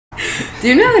Do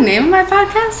you know the name of my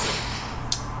podcast?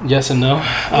 Yes and no.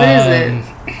 What is it?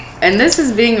 And this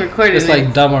is being recorded. It's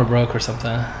like Dumb or Broke or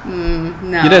something.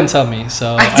 No. You didn't tell me,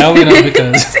 so I only know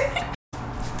because...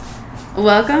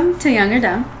 Welcome to Young or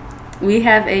Dumb. We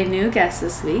have a new guest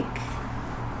this week.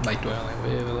 Like, do I like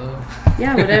wave a little?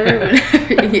 Yeah, whatever.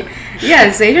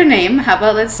 Yeah, say your name. How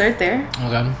about let's start there?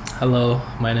 Okay. Hello,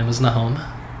 my name is Nahom.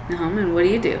 Nahom, and what do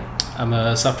you do? I'm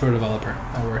a software developer.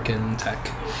 I work in tech.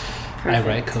 Perfect. I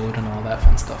write code and all that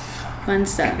fun stuff. Fun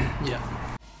stuff. Yeah.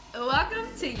 Welcome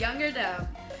to Young or Dumb.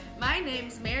 My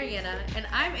name's Mariana, and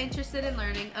I'm interested in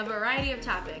learning a variety of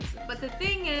topics. But the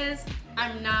thing is,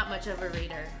 I'm not much of a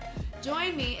reader.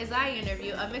 Join me as I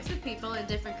interview a mix of people in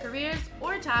different careers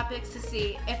or topics to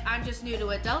see if I'm just new to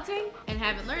adulting and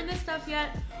haven't learned this stuff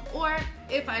yet, or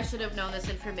if I should have known this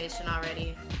information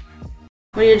already.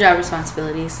 What are your job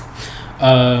responsibilities?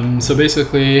 So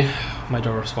basically, my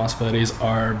job responsibilities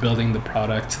are building the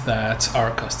product that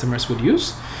our customers would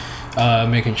use,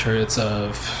 making sure it's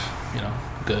of,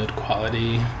 good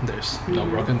quality. There's no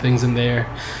broken things in there,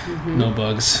 no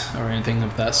bugs or anything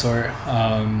of that sort.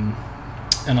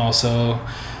 And also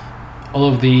all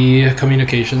of the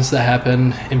communications that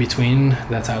happen in between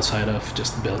that's outside of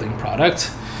just building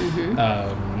product,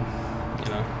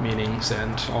 meetings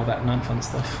and all that non-fun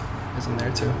stuff is in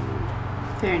there too.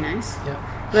 Very nice. Yeah.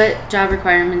 What job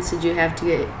requirements did you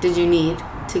need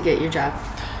to get your job?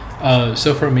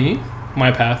 So for me,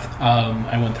 my path,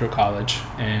 I went through college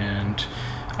and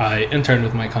I interned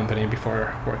with my company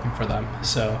before working for them.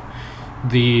 So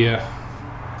the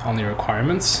only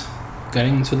requirements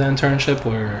getting into the internship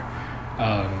were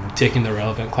taking the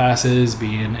relevant classes,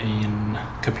 being in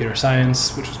computer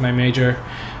science, which was my major,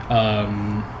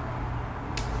 and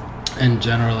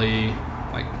generally,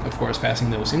 of course, passing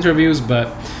those interviews.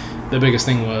 But the biggest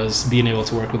thing was being able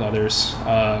to work with others,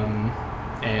 and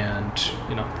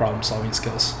problem-solving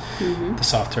skills, the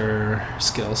softer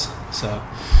skills. So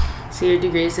your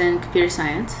degree's in computer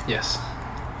science? Yes.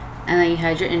 And then you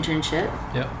had your internship?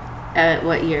 Yep. At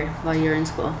what year while you were in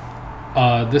school?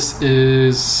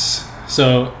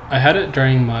 So I had it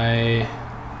during my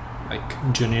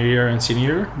junior year and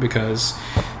senior year because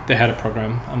they had a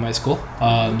program at my school.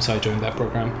 So I joined that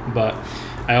program. But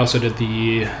I also did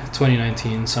the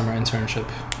 2019 summer internship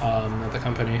at the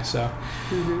company. So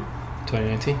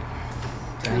 2019.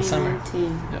 And summer.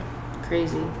 2019. Yeah.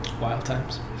 Crazy. Wild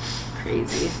times.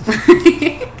 Crazy.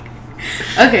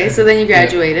 Okay, so then you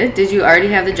graduated. Yeah. Did you already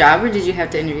have the job or did you have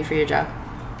to interview for your job?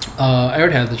 I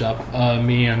already had the job.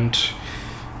 Me and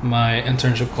my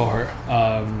internship cohort.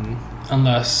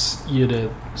 Unless you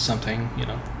did something,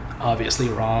 obviously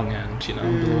wrong and,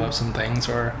 blew up some things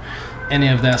or any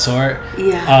of that sort.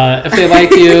 Yeah. If they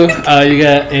like you, you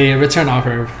get a return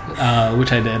offer,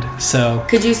 which I did. So.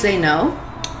 Could you say no?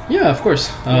 Yeah, of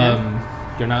course. Yeah.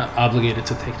 You're not obligated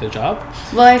to take the job.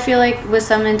 Well, I feel like with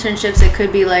some internships, it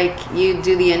could be like you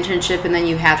do the internship and then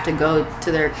you have to go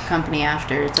to their company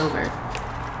after it's over.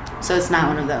 So it's not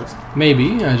one of those.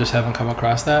 Maybe. I just haven't come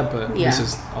across that, but yeah. This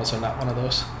is also not one of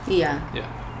those. Yeah. Yeah.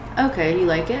 Okay, you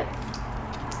like it?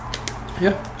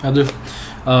 Yeah, I do.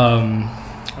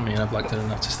 I've liked it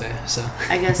enough to stay, so.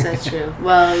 I guess that's true.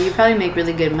 Well, you probably make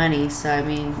really good money, so,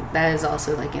 that is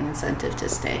also, an incentive to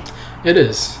stay. It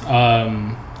is.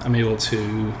 I'm able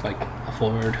to,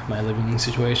 afford my living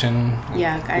situation.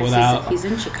 Yeah, guys, without... he's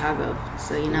in Chicago,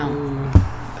 so you know. Ooh,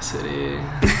 the city.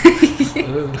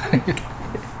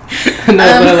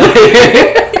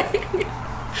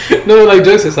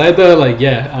 Jokes aside though,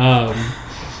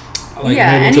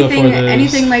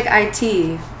 anything like IT.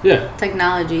 Yeah.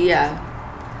 Technology, yeah.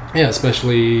 Yeah,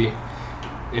 especially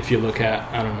if you look at,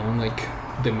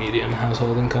 the median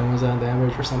household income is on the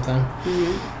average or something.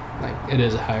 It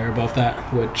is higher above that,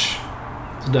 which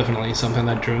is definitely something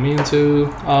that drew me into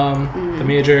the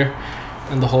major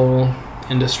and the whole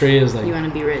industry is you want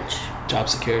to be rich. Job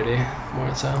security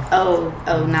more so. Oh,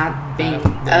 not being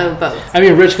both.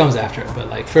 Rich comes after it,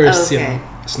 but first, okay.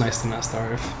 It's nice to not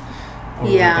starve or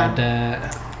yeah. about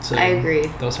that. So I agree.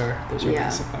 Those are yeah.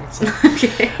 basic points. So.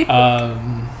 Okay.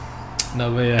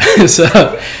 No, but yeah. So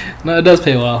no, it does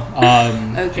pay well.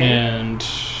 Okay. And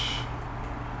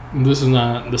this is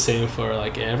not the same for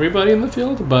everybody in the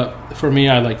field, but for me,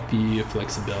 I like the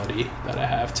flexibility that I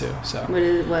have too. So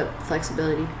what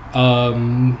flexibility?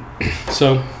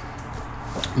 So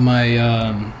my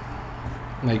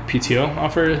PTO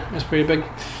offer is pretty big.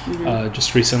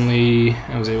 Just recently,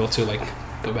 I was able to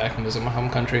go back and visit my home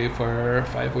country for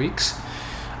 5 weeks.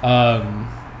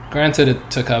 Granted, it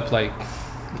took up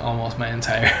almost my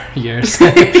entire year's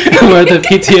worth of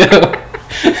PTO.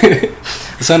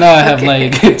 So now I have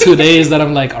like 2 days that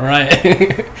I'm like, all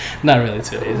right. Not really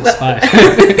 2 days, it's 5.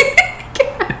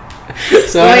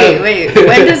 So wait.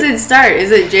 When does it start? Is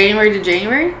it January to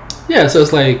January? Yeah, so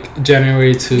it's like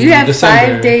January to You have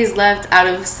December. 5 days left out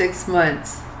of 6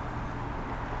 months.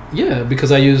 Yeah,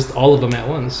 because I used all of them at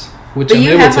once, which But I'm you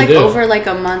able have to like do. over like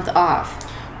a month off.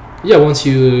 Yeah, once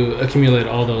you accumulate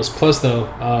all those. Plus, though,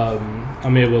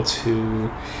 I'm able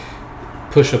to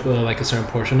push up like a certain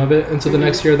portion of it into the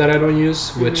next year that I don't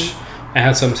use, which I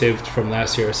had some saved from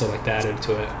last year, so like that added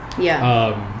to it.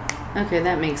 Yeah. Okay,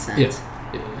 that makes sense. Yeah.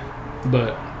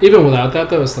 But even without that,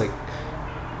 though, it's like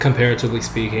comparatively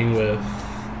speaking, with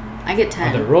I get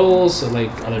 10. other roles,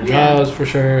 like other jobs for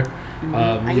sure,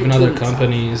 I even get 2 other weeks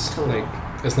companies, off total. like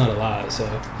it's not a lot. So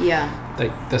Yeah.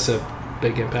 like that's a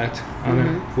big impact on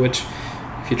it. Which,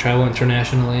 if you travel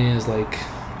internationally, is like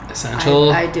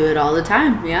essential. I do it all the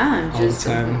time. Yeah, I'm All the just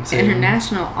time, same.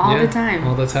 international all the time.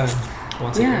 All the time.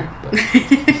 Once a year. But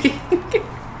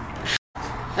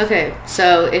Okay,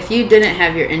 so if you didn't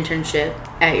have your internship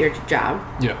at your job,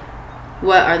 yeah.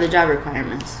 what are the job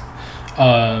requirements?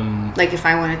 Like if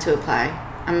I wanted to apply,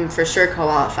 I'm for sure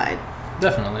qualified.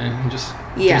 Definitely. Just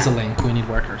Yeah. There's a link. We need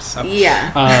workers. So.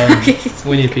 Yeah.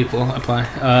 We need people. Apply.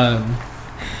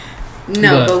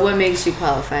 No, but what makes you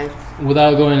qualified?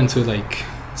 Without going into like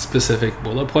specific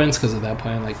bullet points, because at that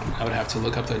point, like I would have to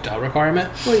look up the job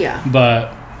requirement. Well, yeah.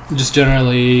 But just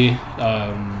generally,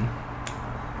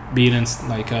 being in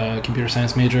like a computer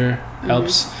science major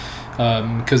helps,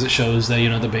 because it shows that you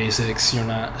know the basics. You're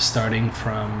not starting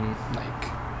from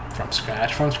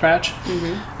scratch.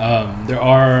 There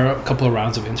are a couple of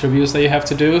rounds of interviews that you have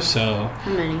to do. So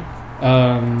How many?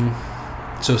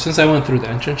 So since I went through the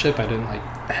internship, I didn't like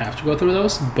have to go through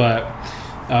those, but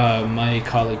my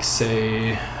colleagues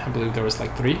say I believe there was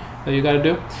like 3 that you got to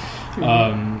do.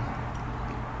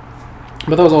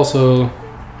 But that was also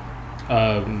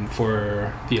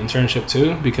for the internship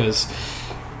too, because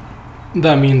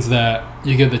that means that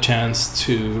you get the chance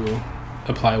to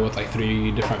apply with like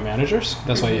 3 different managers.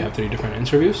 That's why you have 3 different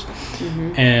interviews.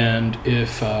 And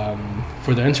if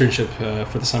for the internship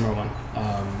for the summer one,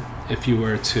 if you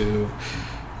were to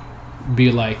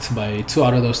be liked by 2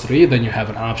 out of those 3, then you have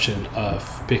an option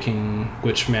of picking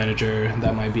which manager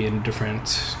that might be in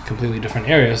completely different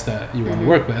areas that you want to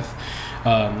work with.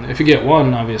 If you get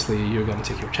 1, obviously you're going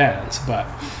to take your chance, but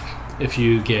if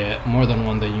you get more than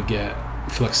 1, then you get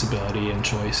flexibility and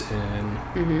choice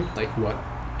in like what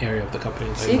area of the company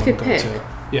that you want to go to.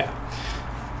 Yeah,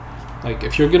 like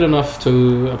if you're good enough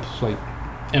to like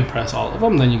impress all of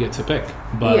them, then you get to pick.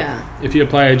 But if you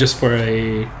apply just for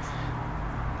a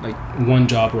like 1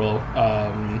 job role,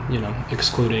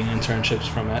 excluding internships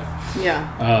from it,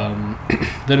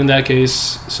 then in that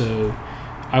case, so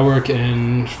I work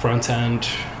in front end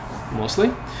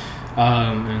mostly,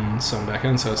 and some back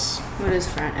end. So What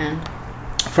is front end?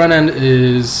 Front end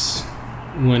is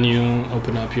when you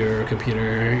open up your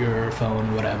computer, your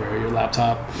phone, whatever, your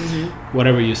laptop,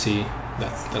 whatever you see,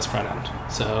 that's front end.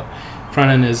 So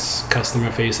front end is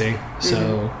customer facing.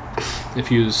 So if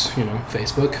you use,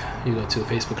 Facebook, you go to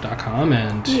facebook.com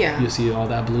and you see all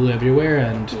that blue everywhere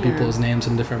and people's names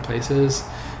in different places.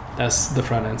 That's the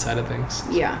front end side of things.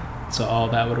 Yeah. So all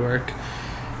that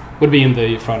would be in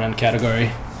the front end category.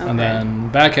 Okay. And then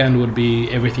back end would be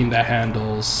everything that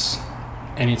handles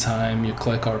anytime you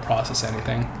click or process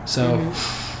anything. So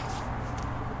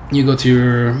you go to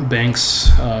your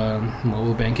bank's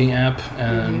mobile banking app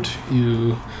and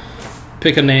you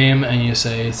pick a name and you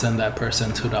say send that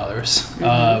person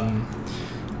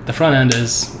 $2. The front end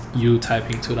is you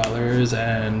typing $2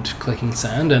 and clicking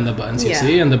send and the buttons you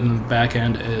see, and the back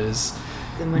end is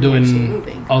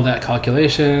doing all that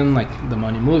calculation, like the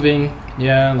money moving.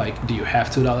 Yeah, like do you have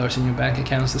 $2 in your bank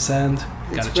accounts to send?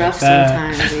 It's gotta rough check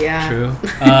that. sometimes. Yeah. True.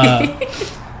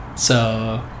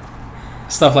 So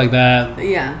stuff like that.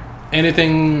 Yeah.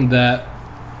 Anything that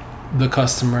the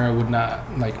customer would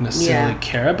not like necessarily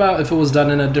care about if it was done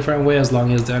in a different way, as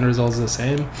long as the end result is the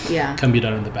same, can be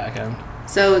done in the back end.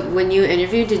 So when you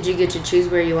interviewed, did you get to choose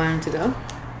where you wanted to go?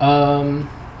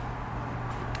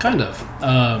 Kind of.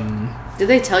 Did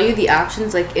they tell you the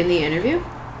options like in the interview?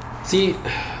 See,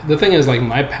 the thing is, like,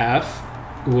 my path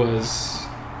was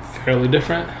fairly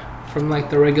different from like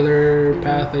the regular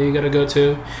path that you gotta go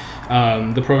to.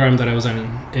 The program that I was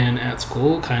in at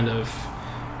school, kind of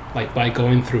like by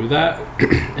going through that,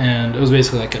 and it was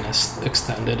basically like an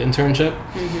extended internship.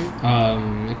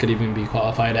 It could even be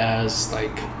qualified as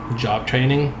like job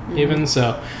training even.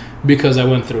 So because I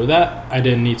went through that, I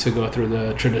didn't need to go through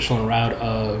the traditional route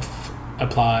of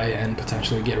apply and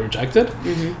potentially get rejected.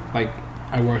 Like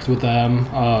I worked with them,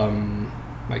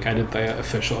 like I did the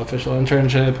official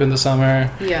internship in the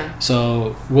summer. Yeah.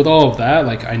 So with all of that,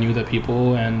 like I knew the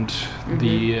people and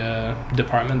the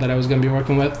department that I was going to be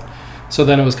working with. So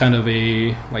then it was kind of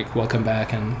a like welcome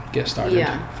back and get started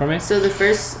for me. So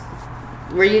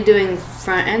were you doing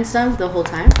front end stuff the whole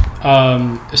time?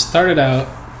 It started out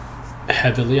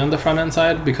heavily on the front end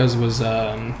side because it was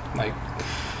like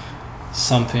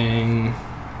something.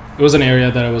 It was an area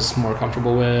that I was more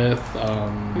comfortable with.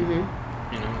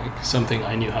 You know, like something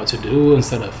I knew how to do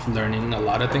instead of learning a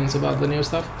lot of things about the new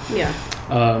stuff. Yeah.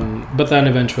 But then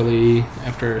eventually,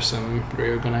 after some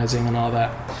reorganizing and all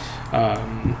that,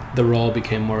 the role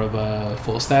became more of a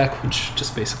full stack, which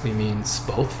just basically means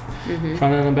both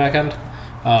front end and back end.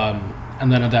 And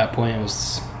then at that point, it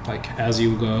was like as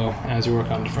you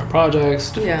work on different projects,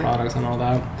 different products, and all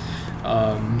that,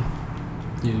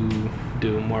 you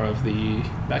do more of the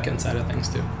back end side of things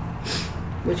too.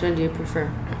 Which one do you prefer?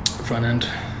 Front end.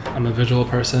 I'm a visual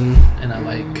person, and I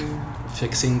like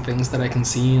fixing things that I can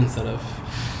see instead of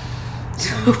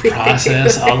some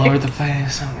process all over the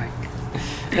place. I'm like,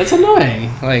 it's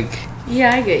annoying. Like,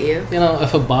 yeah, I get you. You know,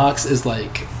 if a box is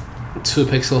like 2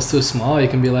 pixels too small, you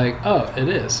can be like, oh, it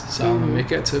is. So I'm gonna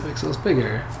make it 2 pixels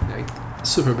bigger. Like,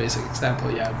 super basic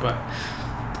example, yeah. But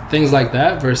things like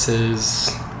that versus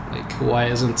like, why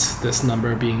isn't this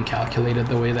number being calculated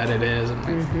the way that it is? And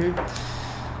like,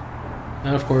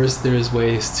 and of course, there's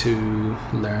ways to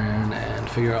learn and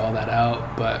figure all that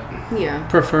out. But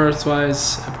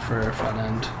preference-wise, I prefer front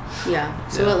end. Yeah.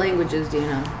 So what languages do you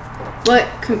know? What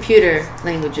computer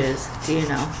languages do you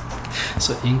know?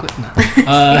 So English, no.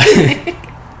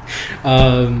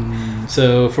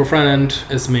 So for front end,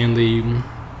 it's mainly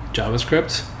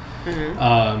JavaScript,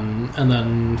 and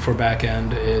then for back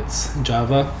end, it's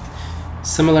Java.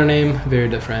 Similar name, very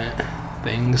different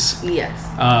things. Yes.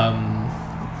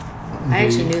 I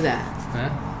actually knew that. Yeah.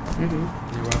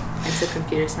 You're welcome. I took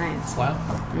computer science. Wow.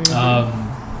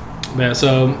 Yeah.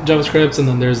 So JavaScript, and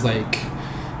then there's like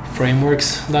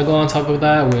frameworks that go on top of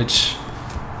that, which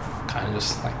kind of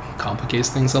just like complicates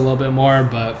things a little bit more.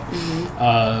 But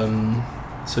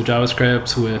so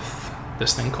JavaScript with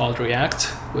this thing called React,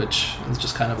 which is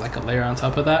just kind of like a layer on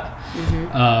top of that.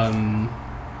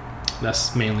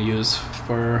 That's mainly used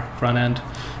for front end.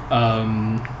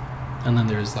 And then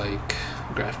there's like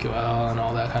GraphQL and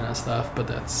all that kind of stuff, but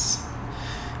that's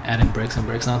adding bricks and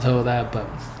bricks on top of that. But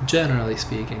generally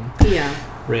speaking,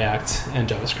 React and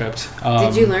JavaScript.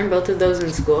 Did you learn both of those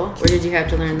in school, or did you have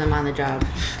to learn them on the job?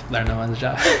 Learn them on the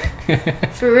job.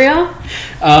 For real?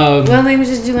 What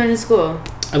languages did you learn in school?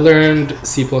 I learned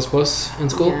C++ in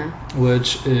school,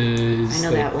 which is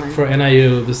that one. For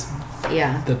NIU,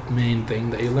 the main thing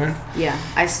that you learn. Yeah,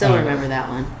 I still remember that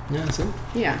one. Yeah, so.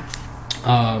 Yeah.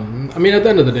 I mean, at the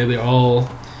end of the day, they're all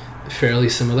fairly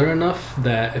similar enough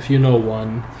that if you know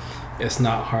one, it's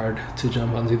not hard to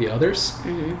jump onto the others,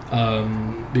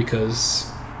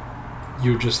 because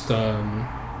you just,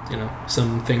 you know,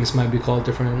 some things might be called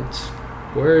different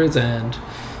words, and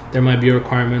there might be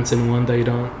requirements in one that you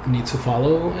don't need to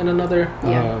follow in another.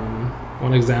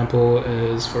 One example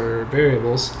is for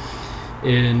variables.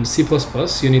 In C++,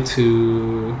 you need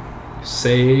to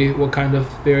say what kind of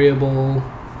variable.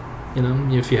 You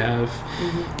know, if you have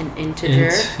an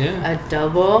integer, a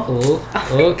double.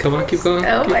 Oh, come on, keep going.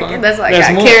 Oh keep my going. God, that's like There's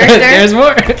a more. character. There's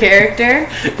more. Character,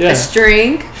 a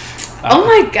string. Oh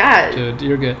my God. Dude,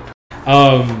 you're good.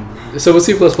 So with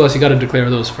C++, you got to declare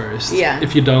those first. Yeah.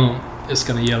 If you don't, it's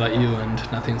gonna yell at you and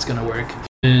nothing's gonna work.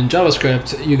 In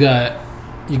JavaScript, you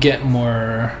get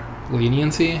more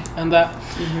leniency in that.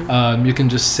 You can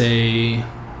just say,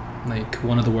 like,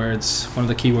 one of the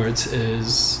keywords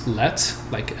is let,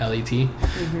 like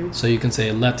let. So you can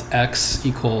say let x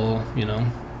equal, you know,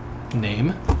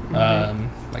 name,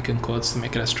 like in quotes to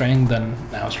make it a string, then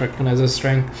now it's recognized as a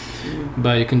string.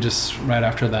 But you can just right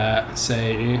after that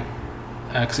say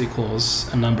x equals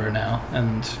a number now,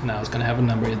 and now it's going to have a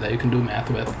number that you can do math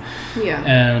with.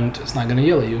 And it's not going to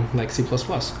yell at you like C++.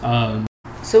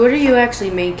 So what are you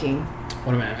actually making?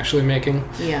 What am I actually making?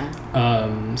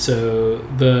 So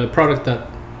the product that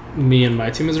me and my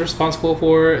team is responsible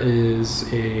for is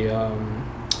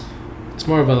it's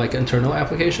more of a like internal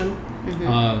application.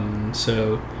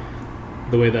 So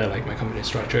the way that like my company is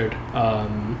structured,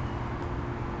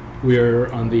 we're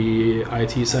on the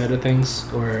IT side of things,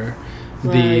 or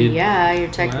your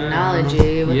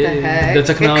technology. What the heck? The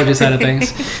technology side of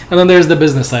things, and then there's the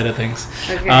business side of things.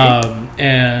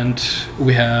 And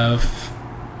we have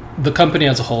the company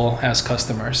as a whole has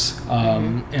customers,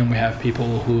 and we have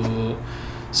people who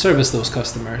service those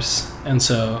customers, and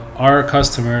so our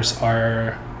customers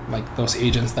are like those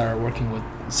agents that are working with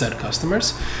said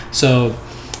customers. So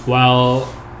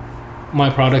while my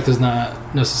product is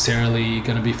not necessarily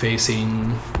going to be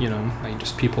facing, like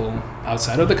just people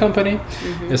outside of the company.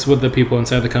 Mm-hmm. It's what the people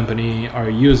inside the company are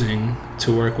using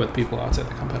to work with people outside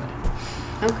the company.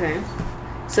 Okay.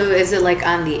 So is it like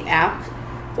on the app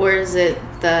or is it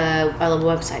the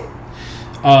website?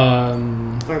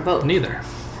 Or both? Neither.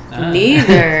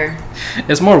 Neither.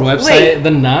 It's more website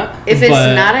than not. If it's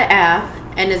not an app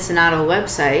and it's not a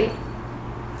website.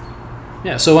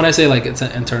 Yeah, so when I say like it's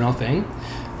an internal thing,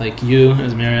 like you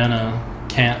as Mariana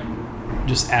can't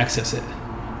just access it.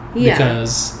 Yeah.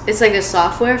 Because it's like a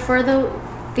software for the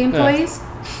employees?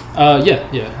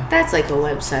 Yeah. That's like a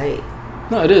website.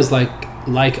 No, it is like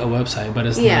a website, but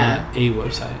it's not a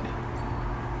website.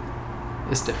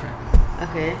 It's different.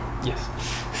 Okay. Yes.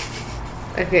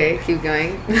 Okay, keep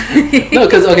going. No,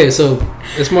 because, so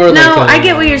it's more No, I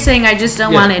get what you're saying. I just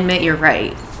don't want to admit you're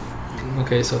right.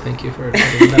 Okay, so thank you for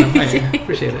admitting that. I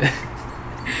appreciate it.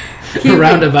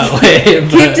 Roundabout way.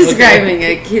 Keep describing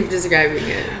it. Keep describing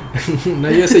it. No,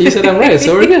 you said I'm right,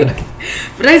 so we're good.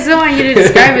 But I still want you to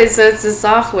describe it. So it's a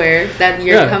software that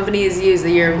your company is using,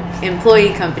 that your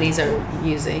employee companies are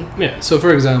using. Yeah. So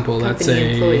for example, let's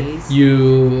say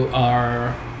you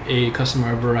are a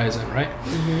customer of Verizon, right?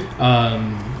 Mm-hmm.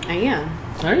 I am.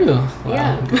 Are you? Wow.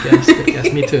 Yeah. Good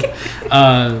guess. Me too.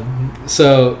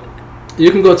 So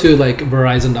you can go to like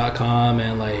Verizon.com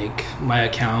and like my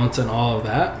account and all of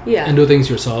that. Yeah. And do things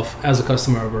yourself as a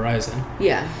customer of Verizon.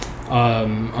 Yeah.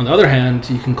 On the other hand,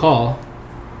 you can call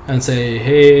and say,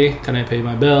 hey, can I pay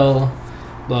my bill?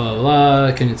 Blah, blah,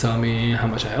 blah. Can you tell me how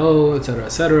much I owe, et cetera, et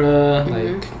cetera. Mm-hmm.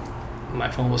 Like, my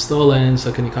phone was stolen,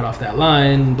 so can you cut off that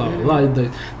line? Blah, blah,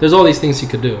 blah. There's all these things you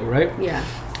could do, right? Yeah.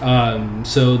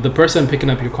 So the person picking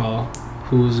up your call,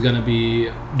 who's going to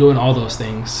be doing all those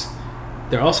things,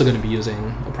 they're also going to be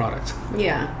using a product.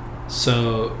 Yeah.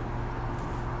 So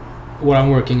what I'm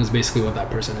working is basically what that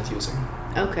person is using.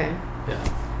 Okay.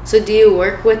 Yeah. So do you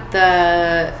work with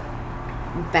the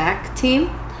back team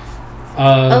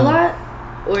a lot?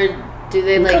 Or do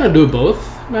they like... kind of do both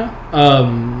now.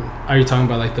 Are you talking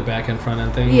about like the back end, front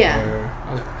end thing? Yeah.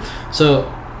 Okay. So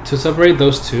to separate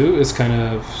those two is kind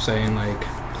of saying like,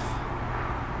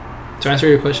 to answer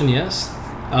your question, yes.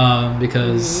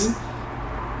 Because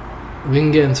we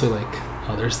can get into like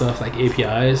other stuff like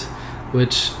APIs,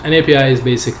 which an API is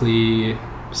basically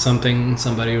something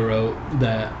somebody wrote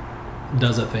that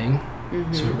does a thing.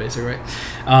 Super basic, right?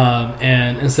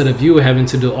 And instead of you having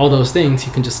to do all those things,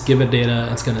 you can just give it data,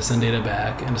 it's going to send data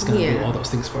back, and it's going to do all those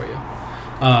things for you.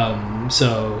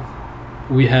 So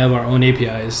we have our own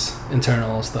APIs,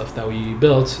 internal stuff that we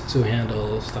built to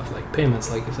handle stuff like payments,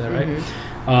 like you said, right?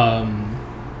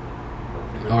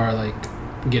 Or like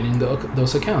getting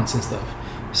those accounts and stuff.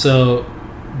 So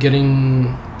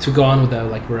getting to go on with that,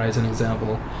 like Verizon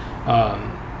example,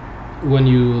 when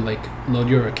you like load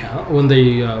your account, when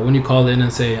you call in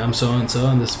and say I'm so and so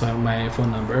and this is my phone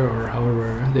number, or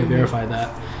however they verify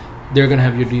that, they're gonna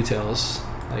have your details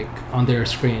like on their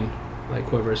screen, like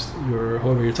whoever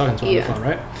you're talking to on the phone,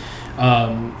 right?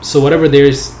 So whatever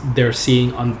they're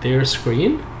seeing on their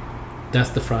screen,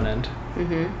 that's the front end.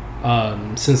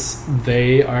 Since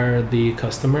they are the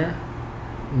customer,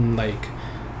 like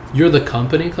you're the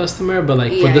company customer, but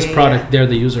like for this product, they're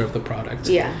the user of the product.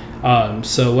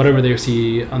 So whatever they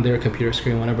see on their computer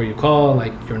screen whenever you call,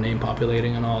 like your name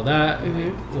populating and all that,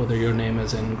 like whether your name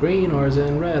is in green or is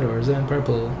in red or is in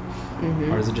purple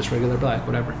or is it just regular black,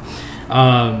 whatever.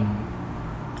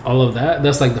 All of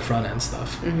that's like the front end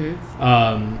stuff.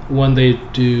 When they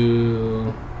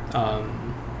do,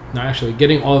 actually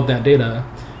getting all of that data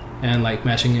and like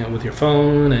matching it with your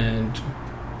phone and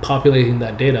populating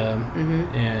that data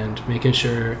and making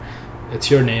sure it's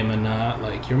your name and not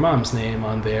like your mom's name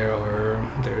on there, or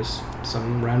there's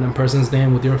some random person's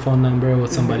name with your phone number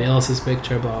with somebody else's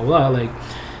picture, blah, blah, blah. Like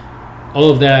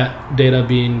all of that data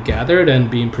being gathered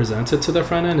and being presented to the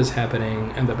front end is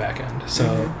happening in the back end.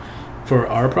 So for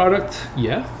our product,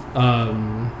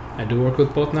 I do work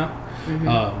with both now.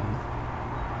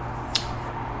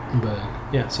 But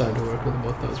yeah, so I do work with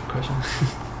both. That was your question.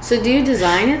 So do you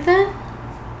design it then?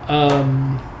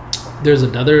 There's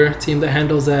another team that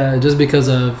handles that, just because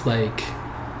of like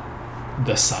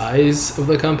the size of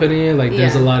the company. Like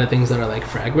there's a lot of things that are like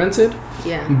fragmented.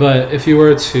 But if you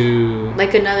were to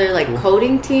like another like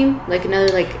coding team, like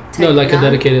another like no, like a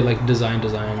dedicated like design,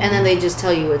 and then they just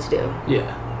tell you what to do.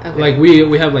 Okay. Like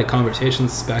we have like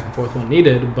conversations back and forth when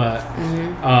needed, but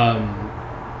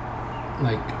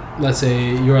like let's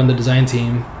say you're on the design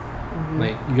team,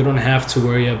 like you don't have to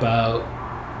worry about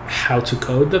how to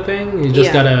code the thing. You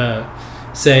just gotta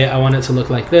say I want it to look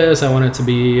like this, I want it to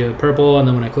be purple, and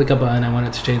then when I click a button, I want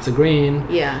it to change to green.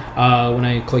 Yeah. When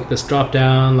I click this drop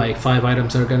down, like 5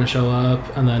 items are gonna show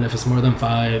up, and then if it's more than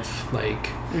 5, like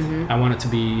I want it to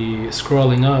be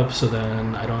scrolling up, so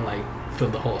then I don't like fill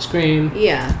the whole screen.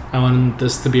 Yeah. I want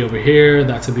this to be over here,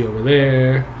 that to be over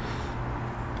there.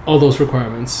 All those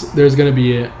requirements. There's gonna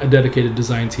be a dedicated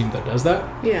design team that does that.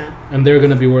 Yeah. And they're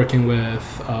gonna be working with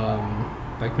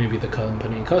like maybe the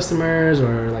company customers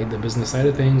or like the business side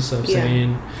of things. So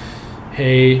saying,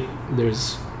 hey,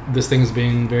 there's this thing's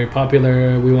being very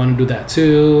popular, we want to do that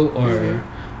too, or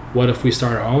what if we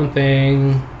start our own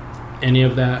thing? Any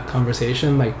of that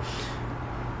conversation, like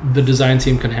the design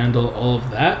team can handle all of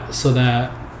that, so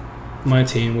that my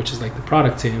team, which is like the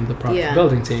product team, the product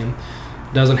building team,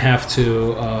 doesn't have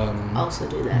to also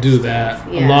do that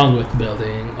along with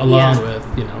building, along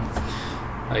with, you know,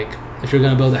 like if you're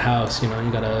gonna build a house, you know,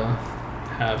 you gotta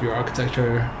have your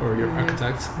architecture or your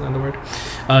architect, is that the word?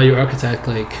 Your architect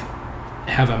like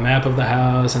have a map of the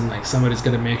house, and like somebody's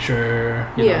gonna make sure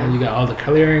you know you got all the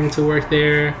clearing to work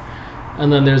there,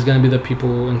 and then there's gonna be the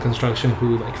people in construction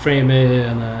who like frame it,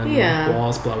 and then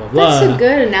walls, blah blah blah. That's a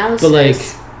good analysis. But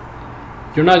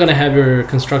like, you're not gonna have your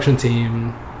construction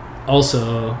team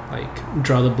also like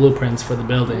draw the blueprints for the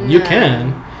building. You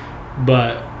can,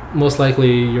 but most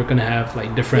likely you're gonna have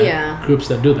like different groups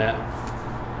that do that.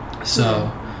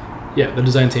 So the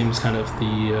design team is kind of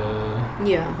the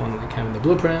one like having the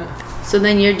blueprint. So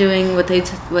then you're doing what they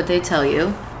tell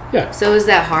you. Yeah. So is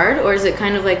that hard, or is it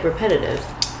kind of like repetitive?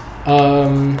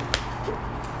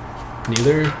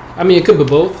 Neither. I mean, it could be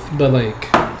both, but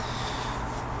like.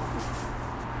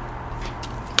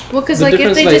 Well, because like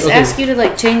if they just ask you to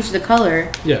like change the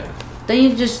color. Yeah. Then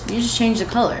you just change the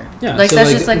color. Yeah. Like so that's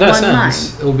like, just like that one line.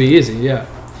 It'll be easy. Yeah.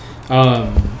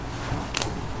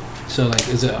 So like,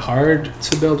 is it hard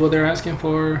to build what they're asking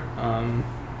for?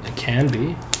 It can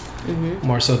be.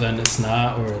 More so than it's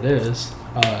not or it is.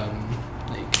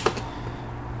 Like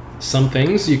some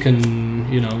things you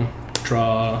can, you know,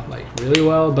 draw like really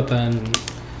well, but then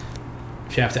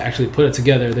if you have to actually put it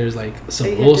together, there's like some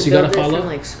rules you gotta follow. From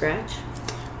like scratch?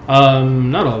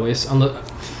 Not always.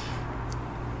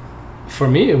 For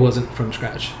me, it wasn't from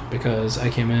scratch because I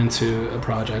came into a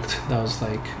project that was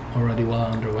like already well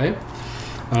underway.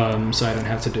 So I didn't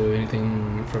have to do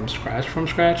anything from scratch.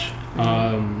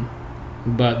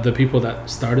 But the people that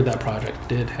started that project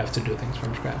did have to do things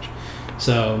from scratch.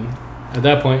 So at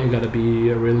that point, you got to be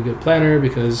a really good planner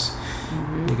because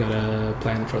you got to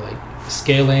plan for like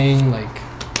scaling, like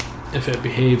if it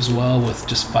behaves well with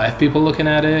just 5 people looking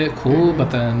at it, cool.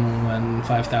 But then when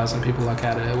 5,000 people look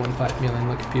at it, when 5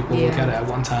 million people look at it at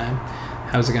one time,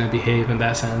 how's it going to behave in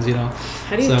that sense, you know?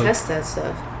 How do you test that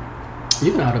stuff?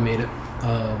 You can automate it.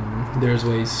 There's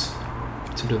ways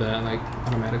to do that, like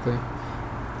automatically.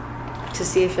 To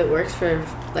see if it works for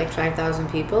like 5,000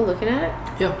 people looking at it?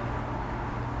 Yeah.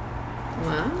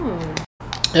 Wow.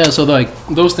 Yeah, so like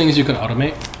those things you can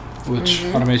automate, which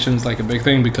automation is like a big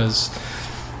thing because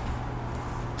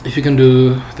if you can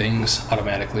do things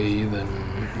automatically, then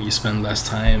you spend less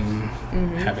time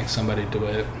having somebody do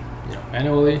it, you know,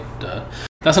 manually. Duh.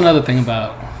 That's another thing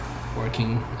about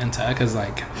working in tech is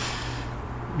like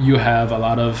you have a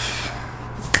lot of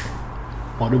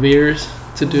motivators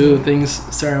to do things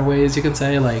certain ways, you can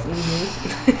say, like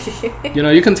you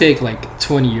know, you can take like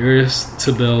 20 years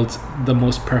to build the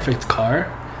most perfect car,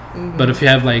 but if you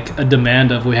have like a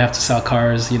demand of we have to sell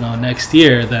cars, you know, next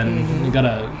year, then you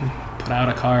gotta put out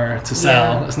a car to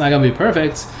sell. It's not gonna be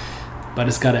perfect, but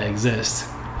it's gotta exist.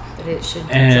 But it should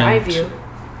drive you.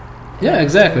 Yeah,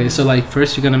 exactly. So like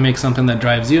first you're gonna make something that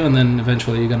drives you, and then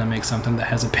eventually you're gonna make something that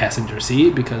has a passenger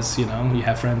seat because, you know, you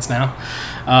have friends now.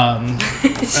 And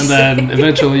then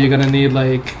eventually you're gonna need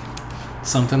like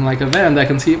something like a van that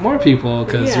can seat more people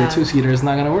because your 2-seater is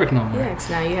not gonna work no more. Yeah, because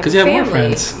now you have because you have more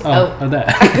friends. Or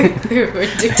that.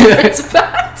 We're different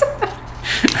spots.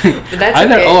 But that's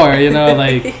either or, you know,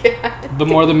 like the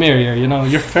more the merrier. You know,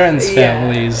 your friends'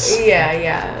 families.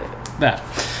 Yeah. That.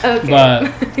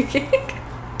 Okay.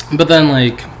 But then,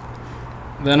 like,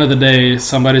 at the end of the day,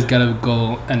 somebody's got to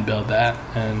go and build that,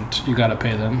 and you got to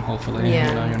pay them, hopefully. Yeah,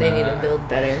 you know, they need to build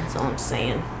better, that's all I'm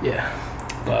saying. Yeah.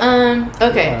 But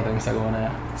okay. A lot of things that go in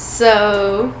there.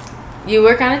 So, you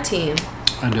work on a team.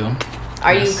 I do.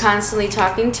 Are you constantly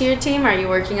talking to your team? Are you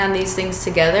working on these things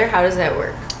together? How does that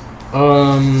work?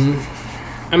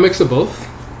 A mix of both.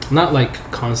 Not,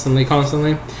 like, constantly.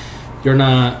 You're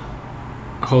not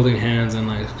holding hands and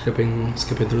like skipping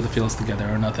through the fields together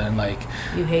or nothing. Like,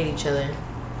 you hate each other.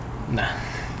 Nah,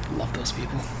 love those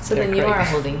people. So then you are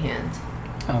holding hands.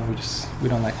 Oh, we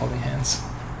don't like holding hands.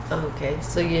 Okay,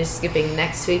 so you're skipping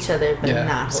next to each other, but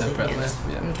not holding separately. hands.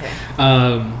 Yeah. Okay.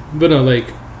 But no,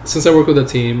 like since I work with a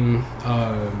team,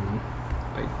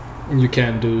 like you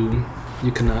cannot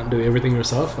do everything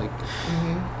yourself. Like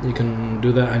you can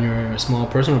do that on your small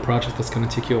personal project that's going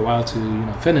to take you a while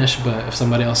to finish. But if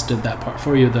somebody else did that part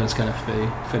for you, then it's going to be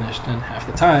finished in half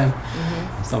the time,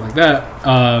 stuff like that.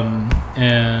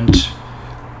 And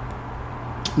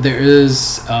there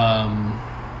is a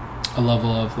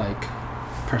level of like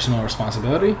personal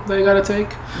responsibility that you gotta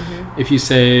take. If you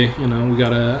say, we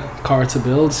got a car to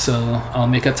build, so I'll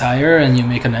make a tire and you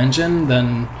make an engine,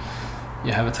 then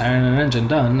you have a tire and an engine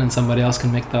done, and somebody else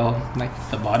can make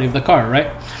the body of the car,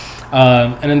 right?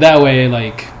 And in that way,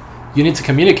 like you need to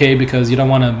communicate because you don't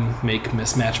want to make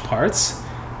mismatched parts,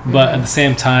 but at the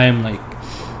same time, like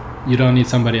you don't need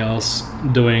somebody else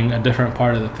doing a different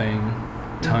part of the thing,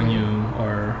 telling you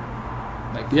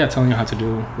telling you how to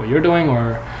do what you're doing,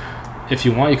 or if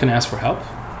you want, you can ask for help.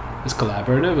 It's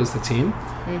collaborative, it's the team.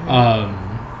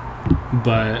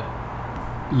 But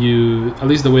at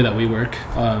least the way that we work,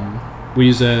 we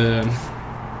use a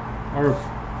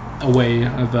way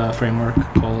of a framework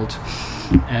called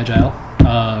Agile.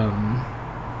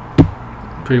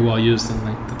 Pretty well used in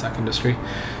like the tech industry.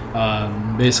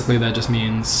 Basically, that just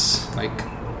means like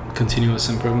continuous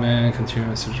improvement,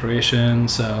 continuous iteration.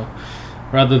 So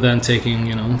rather than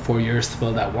taking 4 years to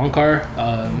build that one car,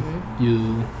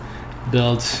 you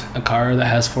build a car that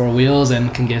has 4 wheels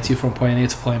and can get you from point A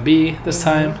to point B this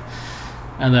time.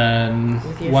 And then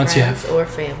with your once friends you have or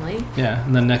family,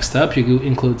 and then next up you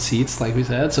include seats, like we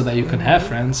said, so that you can have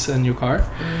friends in your car.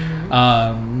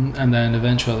 And then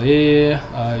eventually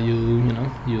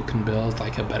you can build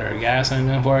like a better gas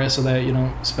engine for it, so that you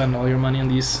don't spend all your money on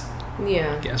these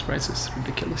gas prices.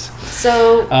 Ridiculous.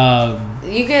 So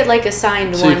you get like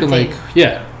assigned so one you can thing.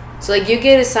 So like you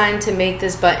get assigned to make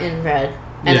this button red,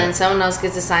 and then someone else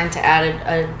gets assigned to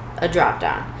add a drop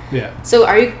down. So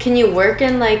can you work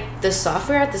in like the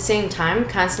software at the same time,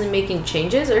 constantly making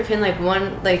changes, or can like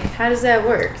one, like how does that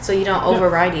work so you don't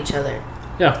override each other?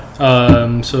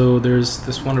 So there's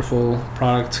this wonderful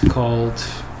product called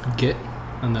Git,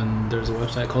 and then there's a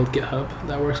website called GitHub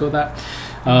that works with that.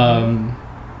 And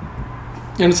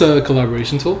it's a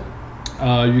collaboration tool.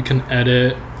 You can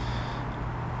edit.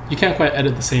 You can't quite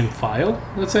edit the same file,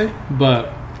 let's say,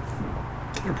 but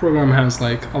our program has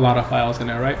like a lot of files in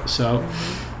it, right? So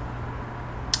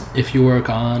if you work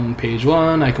on page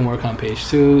 1, I can work on page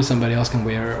 2. Somebody else can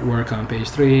work on page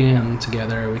 3, and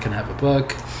together we can have a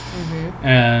book.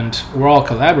 And we're all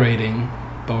collaborating,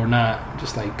 but we're not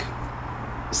just like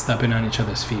stepping on each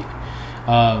other's feet.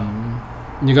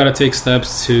 You got to take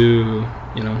steps to,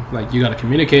 like you got to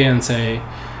communicate and say,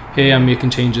 hey, I'm making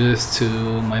changes to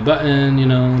my button,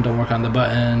 don't work on the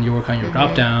button, you work on your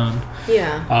drop down.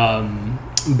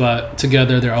 But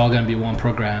together they're all going to be one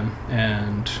program,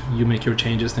 and you make your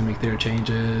changes, they make their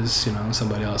changes,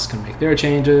 somebody else can make their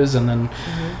changes, and then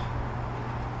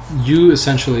you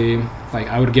essentially, like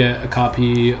I would get a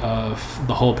copy of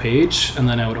the whole page, and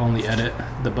then I would only edit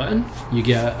the button. You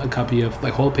get a copy of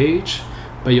the whole page,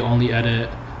 but you only edit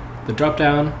the drop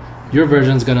down. Your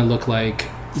version is going to look like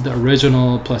the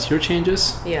original plus your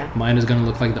changes. Mine is going to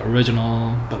look like the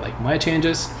original but like my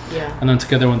changes. And then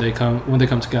together when they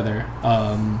come together,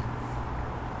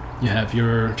 you have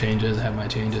your changes, I have my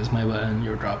changes, my button,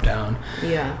 your drop down.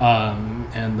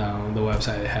 And the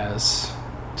website has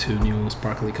 2 new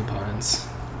sparkly components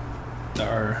that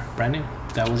are brand new,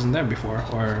 that wasn't there before,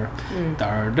 or that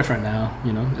are different now.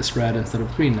 It's red instead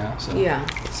of green now.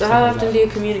 So how often do you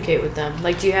communicate with them?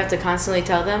 Like, do you have to constantly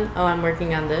tell them, oh, I'm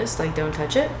working on this, like don't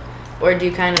touch it, or do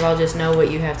you kind of all just know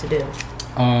what you have to do?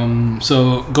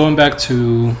 So going back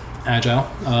to Agile,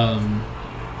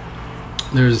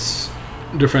 there's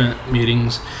different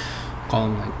meetings, call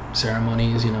them like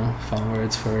ceremonies, fun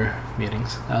words for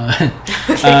meetings.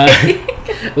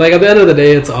 Like at the end of the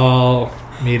day, it's all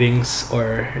meetings,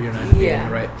 or you're not meeting,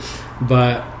 right?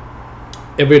 But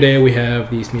every day we have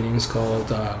these meetings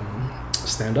called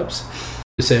stand-ups.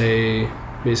 You say,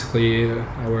 basically,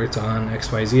 I worked on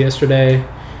XYZ yesterday,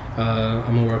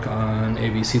 I'm gonna work on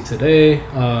ABC today.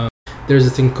 There's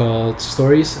a thing called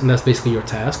stories, and that's basically your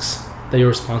tasks that you're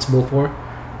responsible for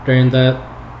during that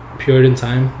period in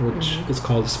time, which is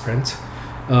called a sprint.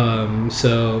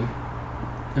 So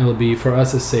it'll be, for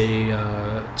us, it's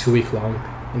a 2-week long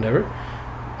endeavor.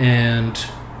 And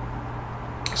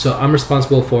so I'm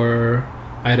responsible for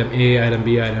item A, item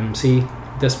B, item C,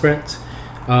 this sprint.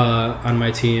 On my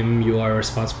team, you are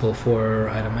responsible for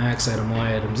item X, item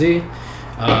Y, item Z.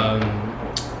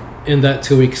 In that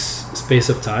 2 weeks space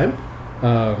of time,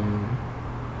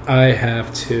 I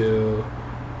have to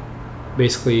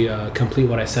basically complete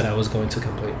what I said I was going to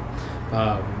complete.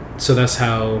 So that's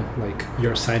how like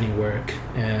you're assigning work,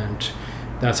 and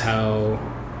that's how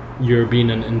you're being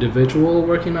an individual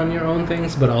working on your own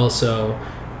things, but also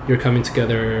you're coming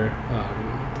together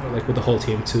like with the whole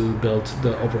team to build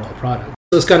the overall product.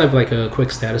 So it's kind of like a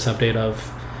quick status update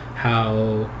of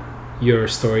how your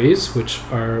stories, which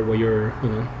are what your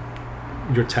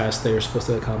tasks that you're supposed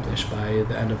to accomplish by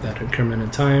the end of that increment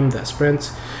in time, that sprint.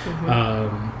 So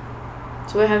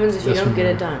what happens if you don't get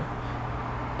it done?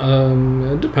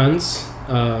 It depends. If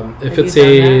Have it's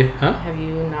you done a that? Have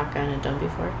you not gotten it done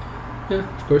before?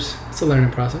 yeah, of course, it's a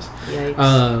learning process.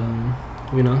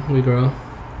 Yikes. We grow,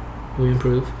 we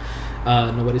improve.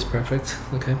 Nobody's perfect.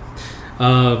 Okay.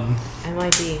 I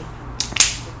might be.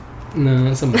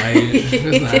 No, it's a might.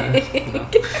 It's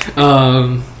not.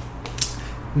 No.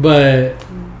 But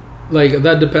like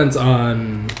that depends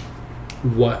on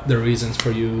what the reasons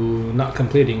for you not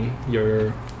completing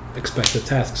your expected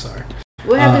tasks are.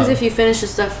 What happens if you finish the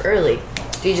stuff early?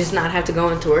 Do you just not have to go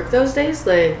into work those days?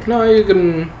 Like no, you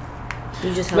can.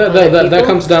 You just help other people? That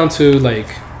comes down to like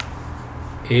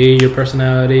A, your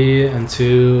personality, and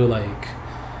two, like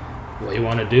what you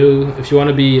want to do. If you want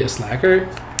to be a slacker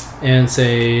and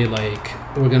say like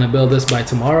we're gonna build this by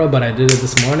tomorrow, but I did it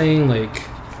this morning, like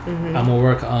I'm gonna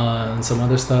work on some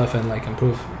other stuff and like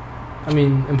improve. I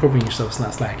mean, improving yourself is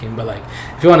not slacking, but like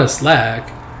if you want to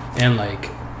slack and like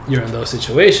you're in those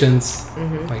situations,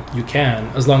 like you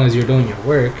can, as long as you're doing your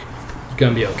work, you're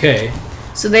gonna be okay.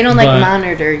 So they don't like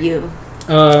monitor you?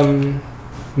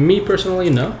 Me personally,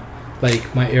 no.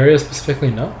 Like my area specifically,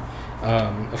 no.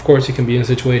 Of course, you can be in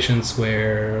situations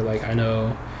where, like, I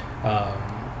know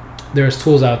there's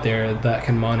tools out there that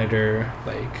can monitor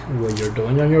like what you're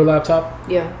doing on your laptop.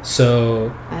 Yeah.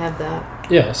 So I have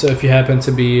that. Yeah. So if you happen to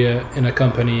be in a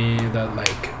company that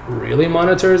like really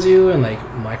monitors you and like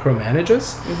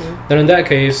micromanages, then in that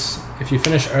case, if you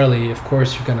finish early, of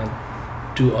course you're gonna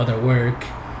do other work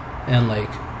and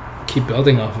like keep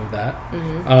building off of that.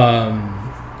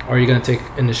 Or you're gonna take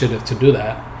initiative to do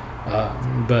that.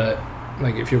 But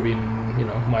like if you're being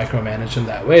micromanaged in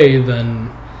that way,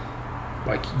 then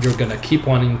like you're gonna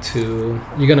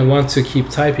want to keep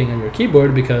typing on your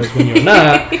keyboard, because when you're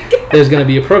not, there's gonna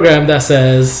be a program that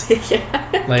says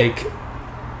like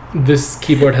this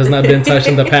keyboard has not been touched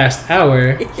in the past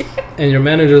hour, and your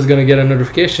manager is gonna get a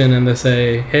notification and they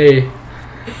say, hey,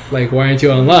 like why aren't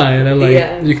you online, and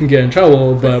like you can get in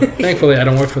trouble. But thankfully I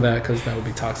don't work for that, because that would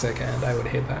be toxic and I would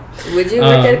hate that. Would you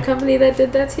work at a company that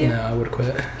did that to you? No, I would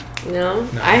quit. No,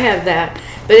 I have that,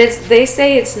 but they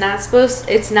say it's not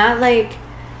like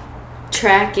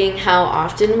tracking how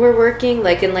often we're working,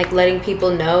 like, and like letting people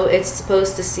know. It's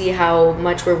supposed to see how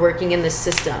much we're working in the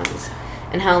systems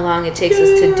and how long it takes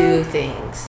us to do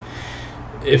things.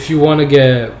 If you want to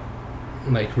get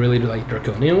like really like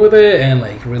draconian with it and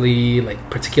like really like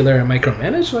particular and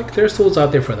micromanage, like there's tools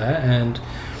out there for that. And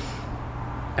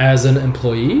as an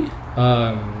employee,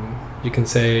 you can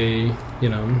say,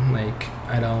 like,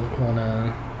 I don't want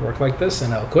to work like this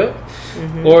and I'll quit.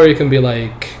 Or you can be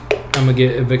like, I'm gonna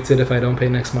get evicted if I don't pay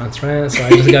next month's rent, so I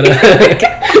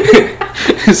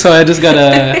just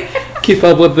gotta keep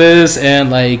up with this,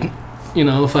 and like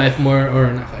 5 more,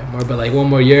 or not 5 more, but like 1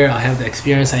 more year, I'll have the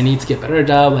experience I need to get a better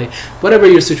job. Like whatever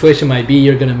your situation might be,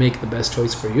 you're gonna make the best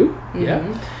choice for you.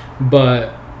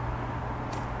 But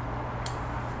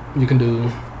you can do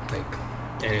like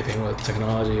anything with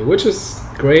technology, which is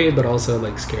great, but also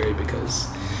like scary, because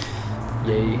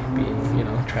being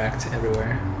tracked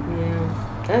everywhere.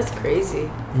 That's crazy.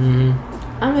 I'm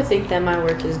gonna think that my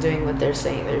work is doing what they're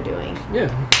saying they're doing.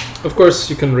 Of course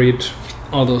you can read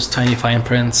all those tiny fine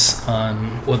prints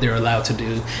on what they're allowed to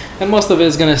do, and most of it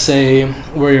is gonna say,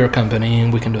 we're your company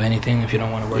and we can do anything. If you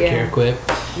don't want to work here, quit.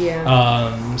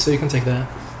 So you can take that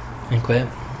and quit,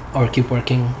 or keep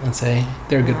working and say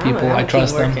they're good people, I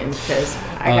trust them, because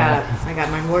I got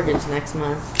my mortgage next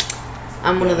month.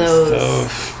 I'm one of those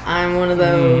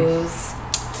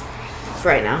for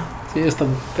right now. See, it's the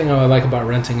thing I like about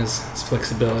renting is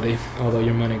flexibility, although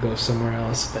your money goes somewhere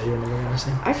else that you're never going to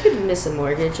see. I could miss a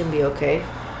mortgage and be okay.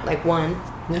 Like one.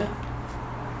 Yeah.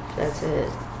 That's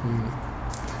it.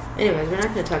 Anyways, we're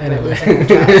not going to talk about losing our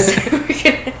jobs.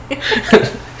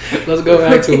 Let's go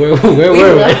back to where were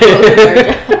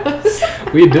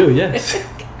we? We do, yes.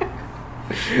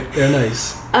 They're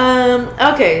nice.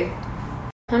 Okay.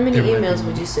 How many emails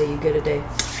would you say you get a day?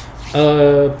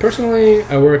 Personally,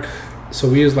 I work... So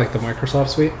we use like the Microsoft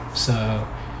suite, so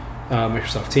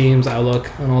Microsoft Teams, Outlook,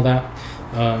 and all that.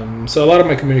 So a lot of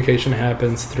my communication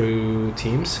happens through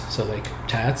Teams, so like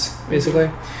chats, basically.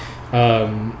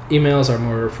 Emails are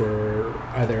more for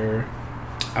either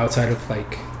outside of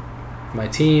like my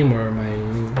team or my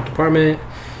department,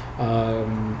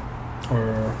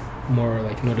 or more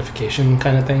like notification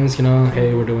kind of things, you know,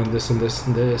 hey, we're doing this and this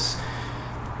and this,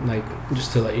 like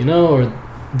just to let you know, or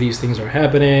these things are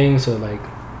happening. So like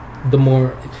the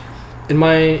more in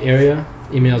my area,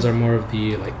 emails are more of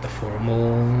the like the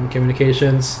formal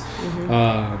communications.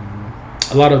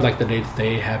 A lot of like the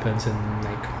day-to-day happens in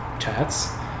like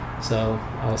chats, so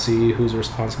I'll see who's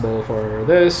responsible for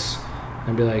this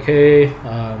and be like, hey,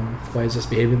 why is this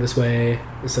behaving this way?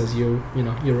 It says you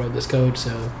wrote this code,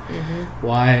 so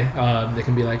why? They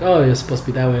can be like, oh, it's supposed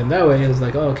to be that way and that way. It's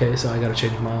like, oh, okay, so I gotta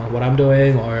change what I'm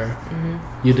doing, or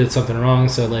you did something wrong,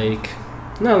 so like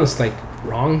no, it's like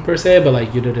wrong per se, but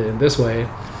like you did it in this way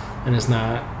and it's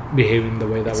not behaving the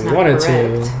way that we wanted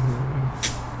to.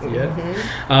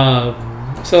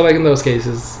 So like in those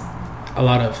cases, a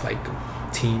lot of like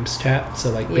Teams chat,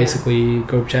 so like basically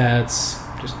group chats,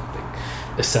 just like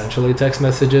essentially text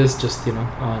messages, just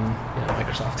on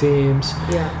Microsoft Teams.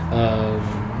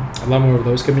 A lot more of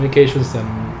those communications than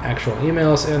actual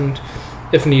emails, and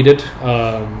if needed,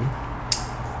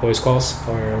 voice calls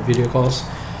or video calls,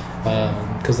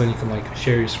 because then you can like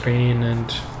share your screen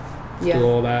and do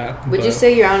all that. Would you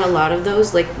say you're on a lot of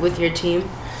those, like with your team,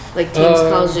 like Teams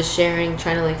calls, just sharing,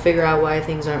 trying to like figure out why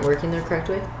things aren't working the correct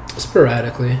way?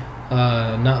 Sporadically,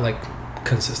 not like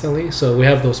consistently. So we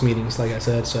have those meetings, like I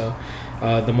said. So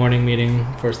the morning meeting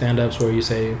for stand-ups where you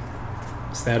say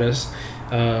status,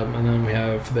 and then we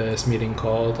have this meeting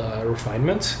called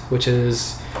refinement, which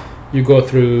is you go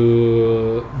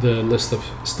through the list of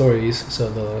stories, so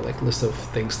the like list of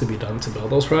things to be done to build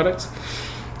those products,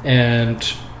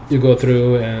 and you go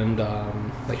through and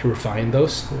like refine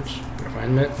those, which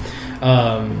refinement.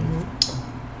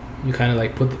 You kind of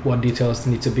like put what details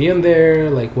need to be in there,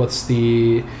 like what's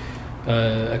the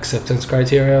acceptance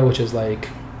criteria, which is like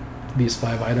these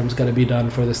 5 items got to be done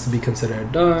for this to be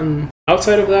considered done.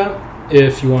 Outside of that,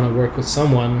 if you want to work with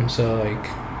someone, so like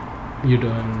you're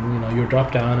doing your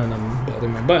drop down and I'm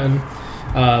building my button,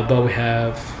 but we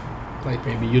have like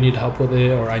maybe you need help with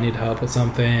it or I need help with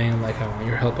something, like I want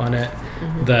your help on it,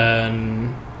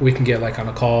 then we can get like on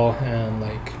a call and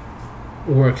like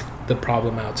work the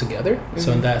problem out together.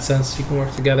 So in that sense you can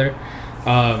work together.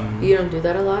 You don't do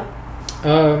that a lot?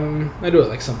 I do it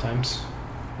like sometimes,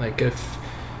 like if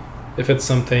it's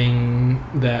something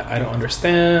that I don't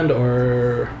understand,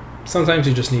 or sometimes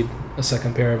you just need a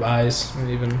second pair of eyes, or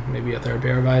even maybe a third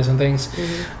pair of eyes and things,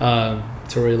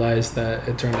 to realize that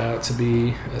it turned out to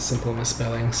be a simple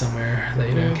misspelling somewhere that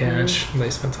you didn't catch. They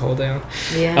spent the whole day on.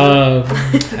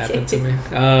 Happened to me.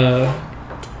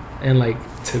 And like,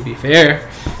 to be fair,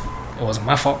 it wasn't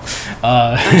my fault.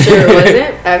 I'm sure it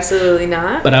wasn't. Absolutely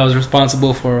not. But I was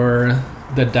responsible for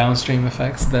the downstream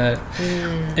effects that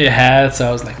it had, so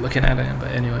I was like looking at it.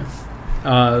 But anyway,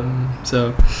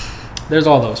 so there's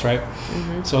all those, right?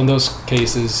 So in those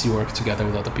cases, you work together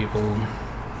with other people,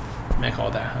 make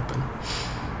all that happen.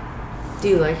 Do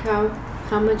you like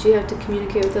how much you have to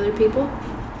communicate with other people?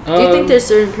 Do you think there's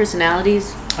certain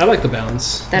personalities? I like the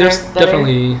balance. That there's are better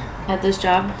definitely at this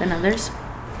job than others.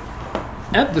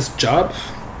 At this job,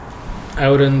 I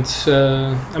wouldn't.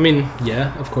 I mean,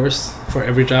 yeah, of course. For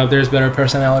every job, there's better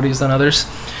personalities than others.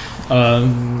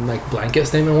 Like blanket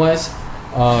statement wise.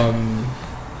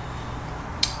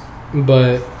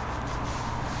 But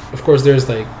of course, there's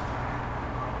like,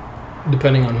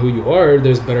 depending on who you are,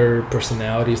 there's better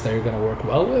personalities that you're gonna work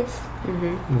well with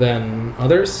than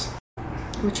others.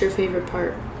 What's your favorite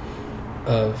part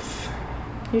of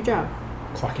your job?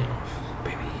 Clocking off,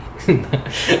 baby.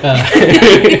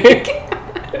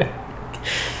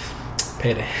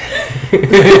 Payday.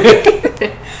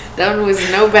 That one was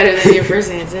no better than your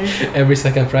first answer. Every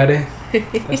second Friday.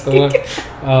 That's the one.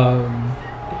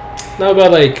 No,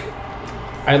 but like,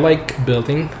 I like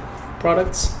building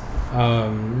products.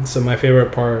 So my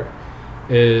favorite part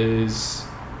is,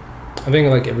 I think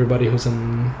like everybody who's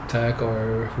in tech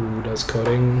or who does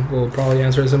coding will probably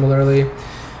answer similarly,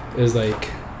 is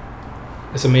like,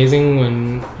 it's amazing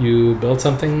when you build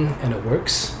something and it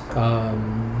works.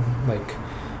 Like,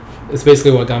 it's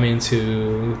basically what got me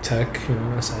into tech,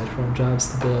 aside from job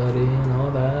stability and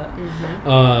all that.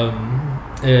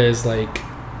 Is like,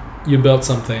 you built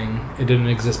something, it didn't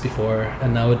exist before,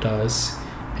 and now it does,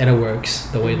 and it works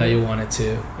the way that you want it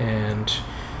to, and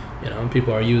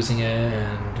people are using it,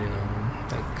 and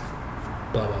like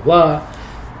blah blah blah.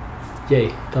 Yay,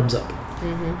 thumbs up.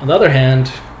 On the other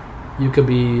hand, you could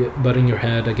be butting your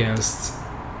head against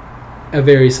a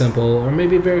very simple or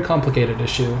maybe very complicated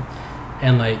issue,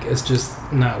 and like it's just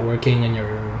not working, and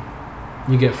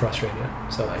you get frustrated.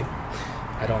 So like,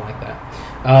 I don't like that.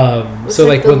 What's So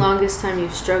like like the longest time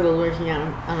you've struggled working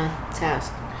on a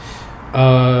task?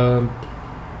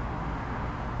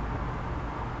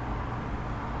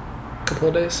 Couple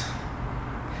of days,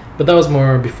 but that was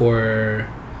more before,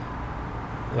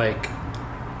 like,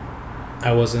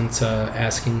 I wasn't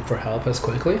asking for help as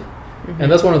quickly. Mm-hmm.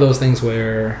 And that's one of those things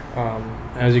where,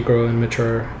 as you grow and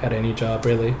mature at any job,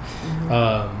 really,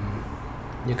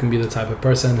 you can be the type of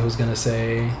person who's gonna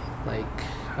say, like,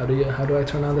 how do I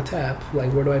turn on the tap?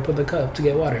 Like, where do I put the cup to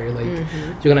get water? Like,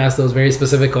 you're gonna ask those very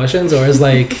specific questions, or it's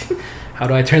like, how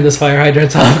do I turn this fire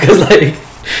hydrant off? Because like,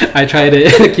 I tried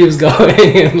it and it keeps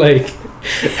going, and like,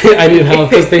 I need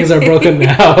help because things are broken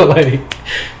now. Like,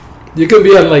 you can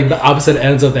be on like the opposite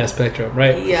ends of that spectrum,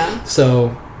 right? Yeah.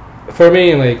 So, for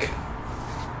me, like,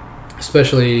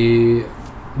 especially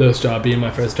this job being my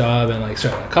first job and like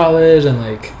starting at college and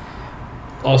like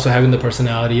also having the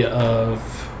personality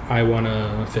of I want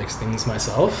to fix things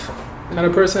myself kind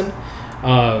of person,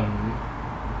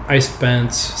 I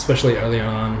spent, especially early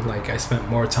on, like I spent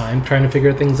more time trying to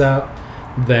figure things out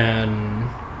than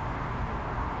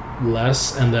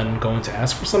less and then going to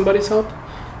ask for somebody's help,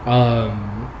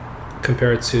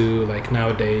 compared to like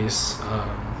nowadays.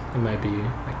 It might be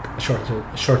like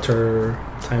a shorter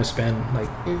time span, like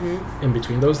in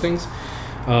between those things.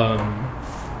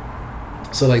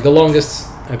 So like the longest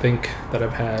I think that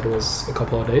I've had was a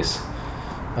couple of days.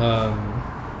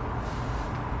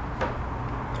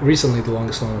 Recently, the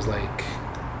longest one was like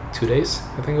 2 days,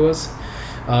 I think it was.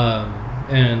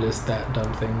 And it's that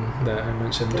dumb thing that I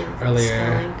mentioned earlier.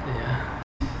 Spelling. Yeah,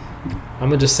 I'm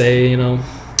gonna just say,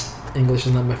 English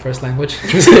is not my first language. I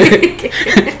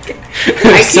can't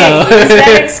use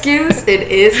that excuse. It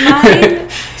is mine.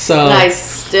 So And I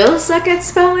still suck at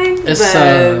spelling. it's But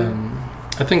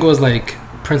I think it was like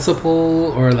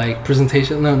principal or like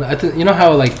presentation. No, I think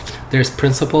how like there's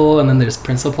principal and then there's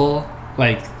principal,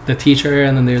 like the teacher,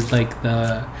 and then there's like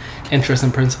the interest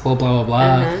in principal, blah blah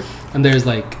blah. And there's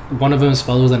like one of them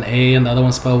spelled with an A and the other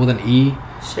one spelled with an E.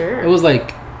 sure. It was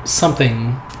like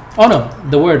something. Oh no,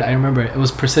 the word I remember, it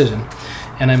was precision,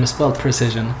 and I misspelled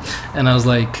precision, and I was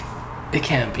like, it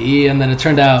can't be. And then it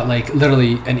turned out like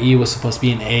literally an E was supposed to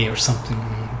be an A or something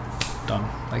dumb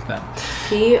like that.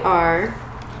 PR.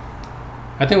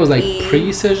 I think it was like E.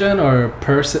 precision or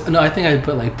person. No, I think I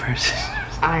put like precision.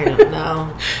 I don't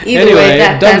know. Either Anyway,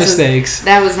 way, dumb mistakes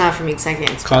that was not for me because I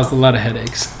can't spell. caused a lot of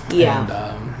headaches. Yeah. And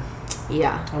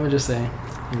Yeah. I would just say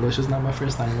English is not my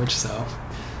first language, so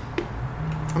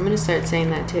I'm gonna start saying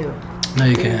that too. no,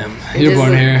 you can. And You're just,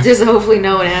 born here. Just hopefully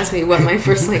no one asks me what my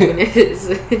first language is.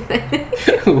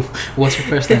 What's your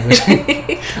first language?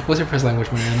 What's your first language,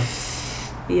 Mariana?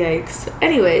 Yikes.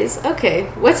 Anyways, okay.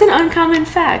 What's an uncommon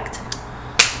fact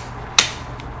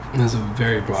That's a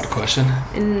very broad question.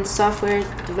 in software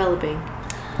developing?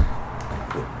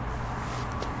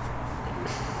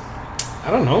 I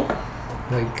don't know.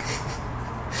 Like,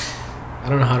 I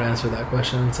don't know how to answer that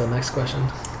question. So next question.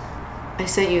 I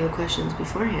sent you the questions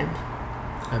beforehand.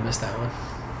 I missed that one.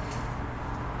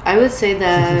 I would say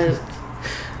that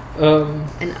Um,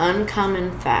 an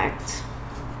uncommon fact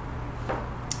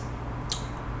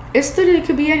is that it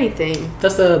could be anything.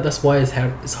 that's why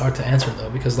it's hard to answer though,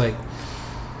 because like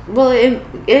Well,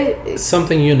 it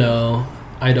something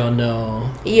I don't know,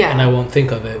 yeah. and I won't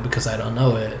think of it because I don't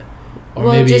know it, or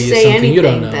Well, maybe just it's say something you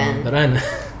don't know anything, then. that I know.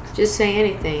 Just say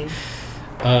anything.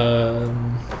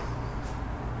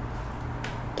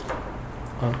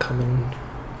 Uncommon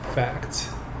fact.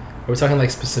 Are we talking like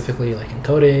specifically like in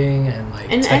coding and like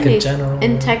tech in general?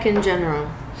 In tech in general.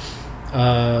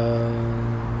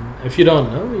 If you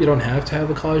don't know, you don't have to have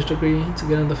a college degree to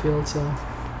get in the field. So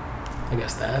I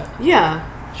guess that. Yeah.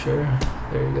 Sure.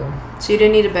 There you go. So you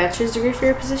didn't need a bachelor's degree for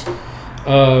your position?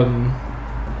 Are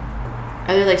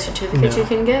there like certificates No. you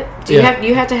can get? Yeah.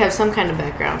 You have to have some kind of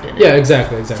background in it? Yeah,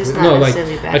 exactly. Just not No, like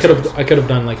necessarily I could bachelor's. have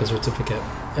done like a certificate,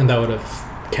 and that would have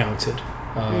counted.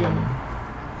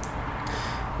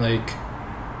 Like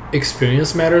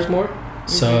experience matters more.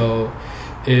 So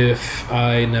if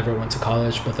I never went to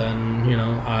college, but then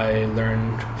I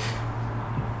learned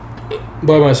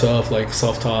by myself, like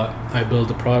self-taught, I build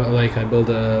a product, like I build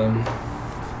an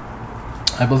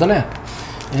app,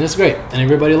 and it's great, and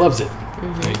everybody loves it.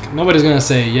 Like nobody's gonna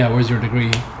say, "Yeah, where's your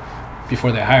degree?"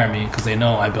 before they hire me, because they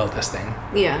know I built this thing.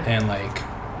 Yeah. And like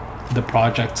the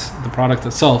product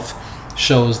itself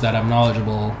shows that I'm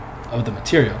knowledgeable of the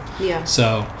material. Yeah.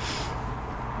 So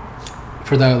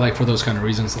for that, like for those kind of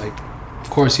reasons, like of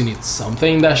course you need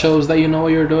something that shows that you know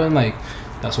what you're doing. Like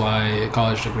that's why a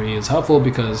college degree is helpful,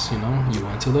 because you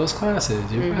went to those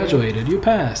classes, you graduated, you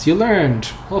passed, you learned,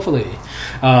 hopefully.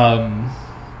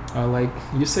 like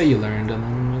you say you learned and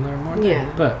then you learn more.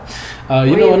 Yeah. But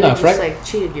you know enough, just, right? Like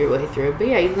cheated your way through it, but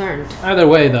yeah, you learned. Either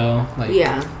way, though, like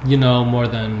yeah, you know more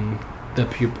than the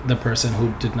person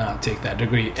who did not take that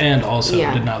degree and also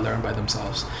did not learn by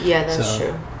themselves. Yeah, that's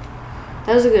true.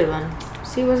 That was a good one.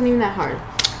 See, it wasn't even that hard.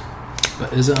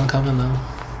 But is it uncommon though?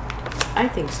 I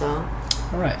think so.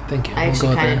 All right, thank you. I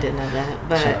actually kind of didn't know that,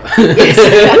 but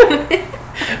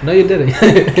no, you didn't.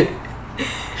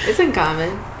 It's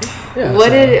uncommon. Yeah,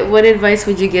 What advice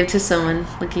would you give to someone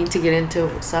looking to get into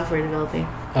software developing?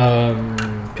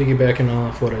 Piggybacking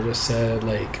off what I just said,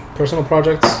 like personal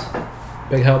projects,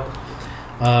 big help.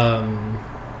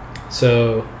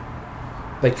 So,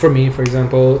 like for me, for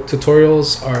example,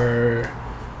 tutorials are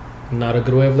not a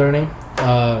good way of learning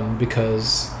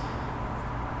because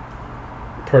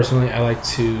personally, I like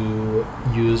to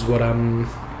use what I'm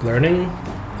learning,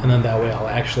 and then that way I'll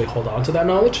actually hold on to that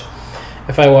knowledge.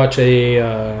 If I watch a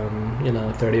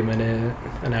 30-minute,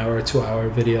 an hour, 2-hour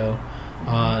video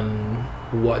on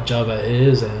what Java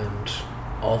is and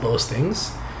all those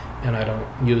things, and I don't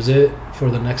use it for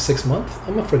the next 6 months,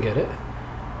 I'm gonna forget it,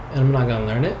 and I'm not gonna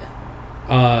learn it.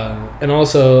 And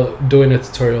also, doing a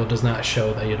tutorial does not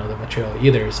show that you know the material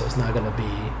either, so it's not gonna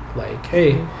be like,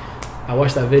 hey, I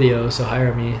watched that video, so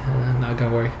hire me. Not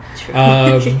gonna work.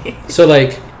 So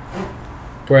like,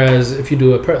 whereas if you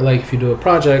do a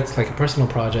project, like a personal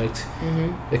project,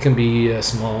 it can be a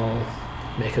small,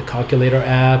 make a calculator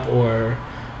app, or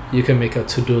you can make a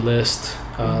to-do list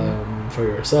for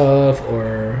yourself,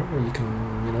 or you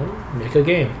can make a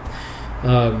game,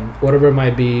 whatever it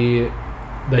might be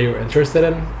that you're interested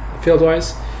in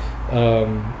field-wise.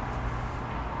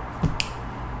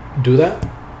 Do that.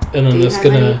 And then that's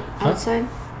gonna outside.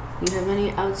 You have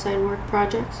any outside work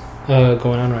projects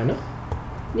going on right now?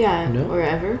 Yeah, no, or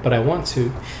ever. But I want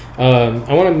to.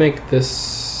 I want to make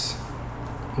this.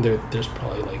 There's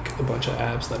probably like a bunch of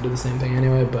apps that do the same thing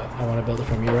anyway, but I want to build it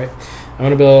from you, right? I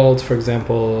want to build, for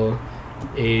example,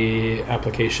 a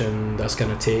application that's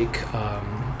gonna take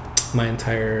my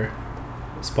entire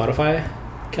Spotify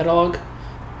catalog,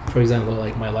 for example,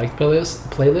 like my liked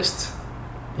playlist,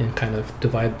 and kind of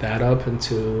divide that up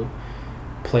into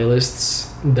playlists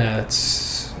that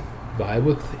vibe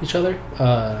with each other.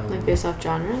 Like based off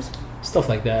genres? Stuff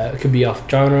like that. It could be off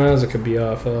genres, it could be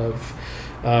off of...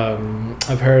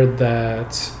 I've heard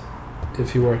that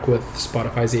if you work with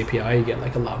Spotify's API, you get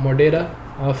like a lot more data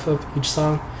off of each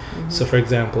song. So for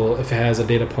example, if it has a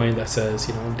data point that says,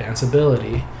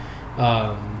 danceability,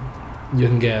 you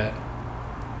can get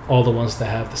all the ones that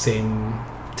have the same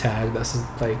tag that's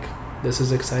like, this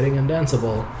is exciting and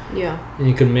danceable. Yeah. And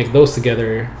you can make those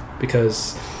together,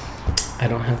 because I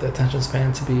don't have the attention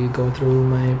span to be going through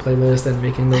my playlist and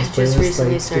making those playlists. I just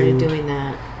recently started doing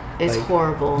that. It's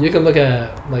horrible. You can look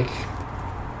at like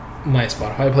my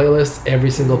Spotify playlist. Every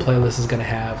single playlist is gonna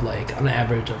have like an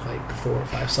average of like 4 or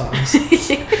 5 songs.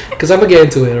 Because I'm gonna get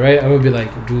into it, right? I'm gonna be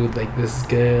like, dude, like this is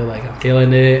good. Like I'm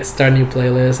feeling it. Start a new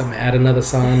playlist. I'm gonna add another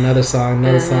song. I'm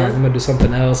gonna do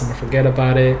something else. I'm gonna forget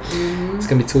about it. It's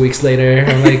gonna be 2 weeks later.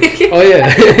 I'm like, oh yeah.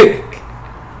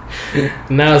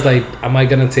 Now it's like, am I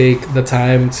gonna take the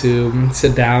time to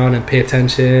sit down and pay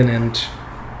attention and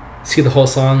see the whole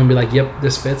song and be like, yep,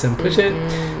 this fits, and push it?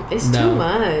 It's too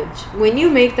much. When you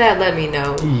make that, let me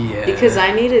know. Yeah. Because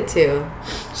I need it too.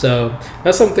 So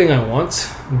that's something I want,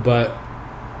 but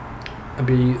I'd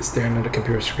be staring at a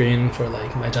computer screen for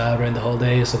like my job during the whole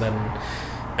day. So then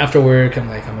after work, I'm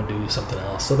like, I'm gonna do something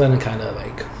else. So then it kind of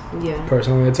like,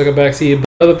 personally, I took a backseat. But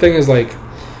the other thing is like,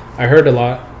 I heard a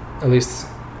lot, at least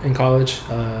in college,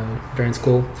 during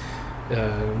school,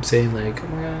 saying like, oh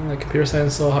my god, like computer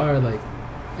science is so hard. Like,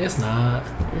 it's not.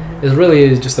 It's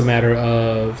really just a matter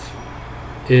of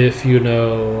if you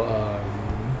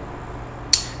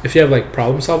have like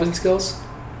problem solving skills,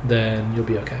 then you'll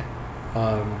be okay.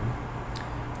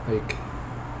 Like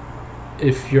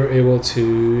if you're able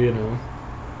to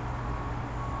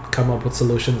come up with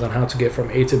solutions on how to get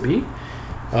from A to B,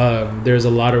 there's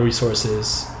a lot of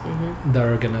resources that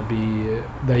are gonna be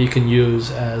that you can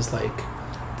use as like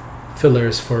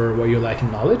fillers for what you're lacking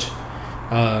knowledge.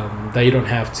 That you don't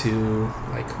have to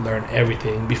like learn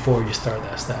everything before you start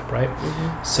that step, right?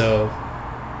 So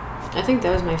I think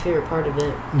that was my favorite part of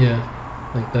it. Yeah,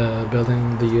 like the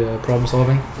building, the problem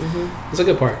solving. It's a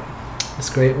good part. It's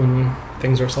great when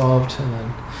things are solved, and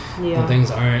then when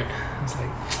things aren't, it's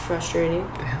like frustrating.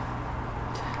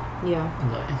 Yeah.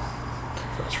 Annoying.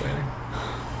 Frustrating.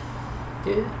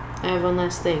 Yeah. I have one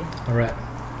last thing. All right.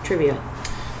 Trivia.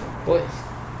 Boy.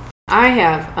 I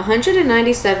have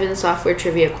 197 software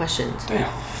trivia questions. Damn.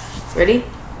 Ready?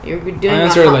 You're doing. I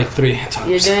answered like 3 times.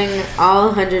 You're doing all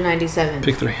 197.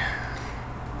 Pick 3.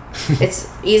 It's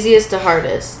easiest to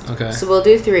hardest. Okay. So we'll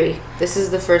do 3. This is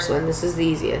the first one. This is the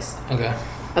easiest. Okay.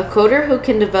 A coder who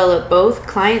can develop both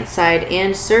client-side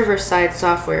and server-side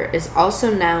software is also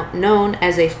now known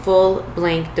as a full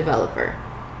blank developer.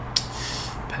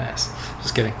 Pass.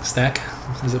 Just kidding. Stack?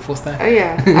 Is it full stack? Oh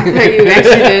yeah, I thought you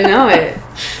actually didn't know it.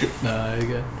 No, you're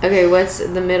good. Okay, what's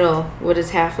the middle? What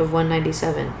is half of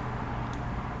 197?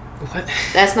 What?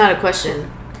 That's not a question.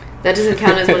 That doesn't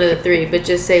count as one of the 3, but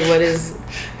just say what is...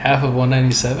 Half of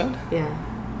 197? Yeah.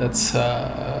 That's, boy,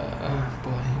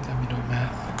 you got me doing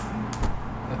math.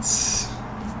 That's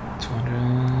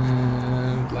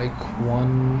 200, like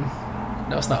 1...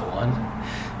 No, it's not 1.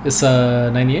 It's,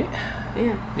 98?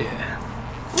 Yeah. Yeah.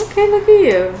 Okay, look at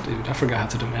you. Dude, I forgot how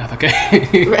to do math, okay?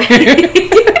 Right.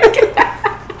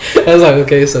 I was like,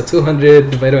 okay, so 200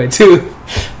 divided by 2,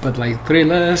 but like 3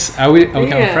 less. Are we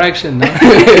counting a fraction? No.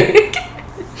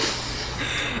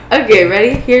 Okay,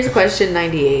 ready? Here's question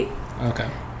 98. Okay.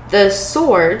 The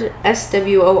SWORD,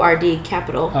 SWORD,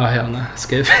 capital. Oh, hell no.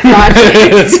 Skip.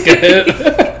 Project. Skip.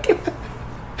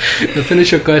 To finish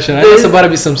your question, I know it's about to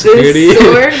be some security. The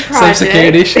SWORD some project.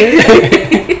 security shit.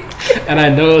 And I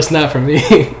know it's not for me.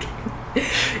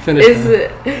 Finish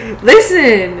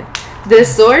Listen. The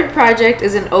SWORD project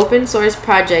is an open source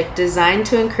project designed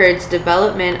to encourage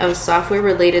development of software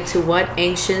related to what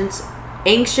ancient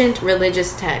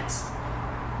religious text?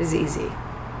 Is easy.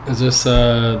 Is this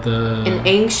an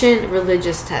ancient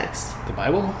religious text? The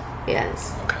Bible?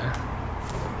 Yes. Okay.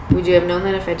 Would you have known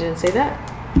that if I didn't say that?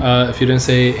 If you didn't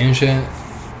say ancient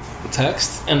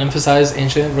text and emphasize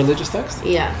ancient religious text?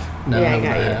 Yeah. No, yeah, I I would got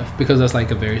not you. have. Because that's like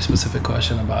a very specific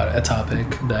question about a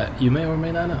topic that you may or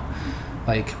may not know.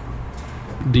 Like,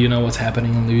 do you know what's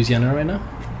happening in Louisiana right now?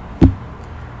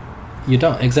 You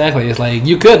don't. Exactly. It's like,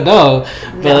 you could know,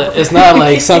 but it's not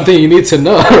like something you need to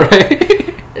know, right?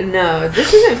 No,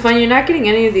 this isn't fun. You're not getting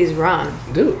any of these wrong.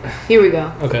 Dude. Here we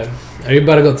go. Okay. Are you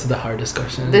about to go to the hardest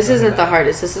question? This isn't the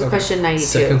hardest. This is question 92.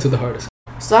 Second to the hardest.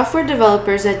 Software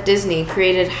developers at Disney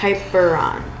created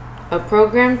Hyperon, a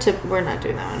program to... We're not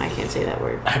doing that one. I can't say that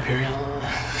word. Hyperion.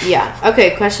 Yeah.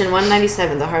 Okay, question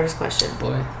 197, the hardest question.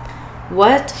 Boy.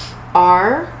 What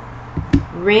are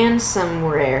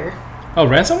ransomware? Oh,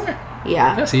 ransomware?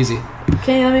 Yeah. That's easy.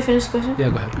 Can you let me finish the question? Yeah,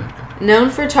 go ahead.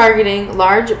 Known for targeting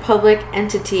large public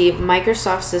entity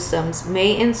Microsoft systems,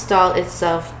 may install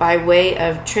itself by way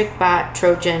of TrickBot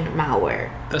Trojan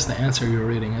malware. That's the answer you're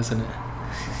reading, isn't it?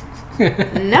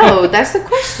 No, that's the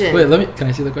question. Wait, can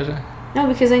I see the question? No,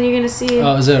 because then you're going to see...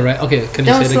 Oh, is it right? Okay, can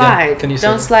you say it again? Can you say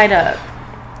Don't slide up.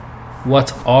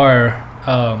 What are...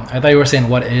 I thought you were saying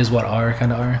what is, what are,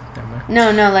 kind of are. Never mind.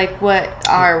 No, like what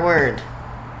are word.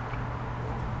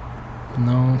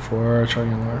 Known for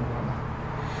charging large...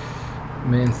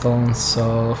 May install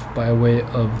itself by way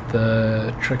of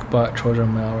the TrickBot Trojan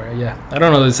malware. Yeah, I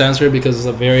don't know this answer because it's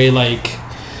a very like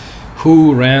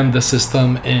who ran the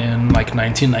system in like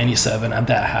 1997 at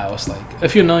that house. Like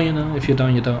if you know, you know. If you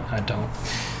don't, you don't. I don't.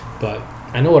 But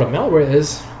I know what a malware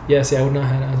is. Yeah, see, I would not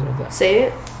have an answer to that. Say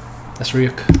it. That's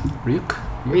Ryuk. Ryuk.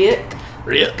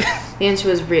 The answer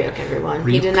was Ryuk, everyone.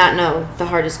 Ryuk. He did not know the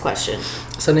hardest question.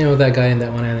 What's the name of that guy in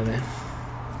that one anime?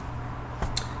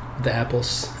 The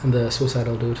apples and the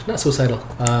suicidal dude. Not suicidal.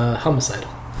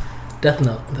 Homicidal. Death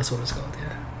Note. That's what it's called.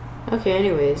 Yeah. Okay.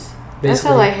 Anyways, Basically, that's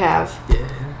all I have. Yeah.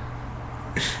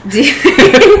 Do you,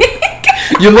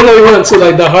 You literally went to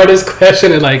like the hardest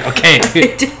question and like, okay.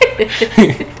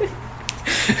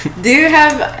 do you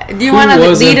want to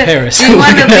lead? Do you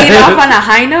want to lead off on a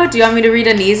high note? Do you want me to read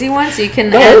an easy one so you can?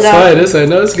 No, end it's off? fine. It's fine.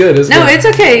 No, it's good. It's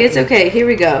okay. It's okay. Here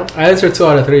we go. I answered 2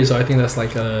 out of 3, so I think that's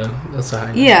like that's a high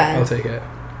note. Yeah. I'll take it.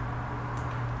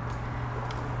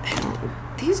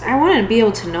 I want to be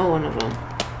able to know one of them.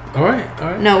 All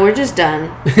right. No, we're just done.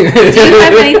 Do you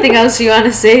have anything else you want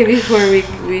to say before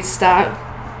we stop?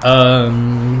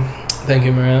 Thank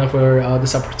you, Mariana, for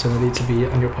this opportunity to be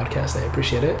on your podcast. I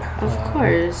appreciate it. Of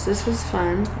course, this was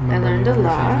fun. I learned a Remember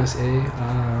lot. Famous A.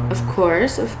 Of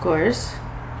course.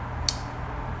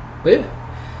 But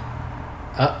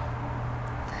yeah.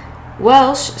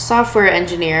 Welsh software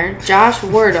engineer Josh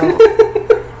Wardle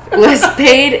was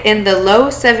paid in the low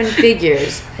 7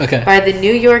 figures by the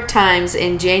New York Times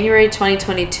in January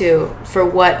 2022 for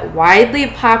what widely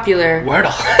popular...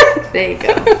 Wordle. There you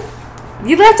go.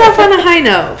 You left off on a high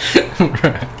note.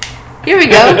 Right. Here we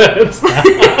go.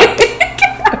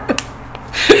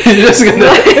 You're just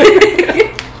gonna...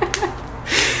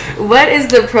 What is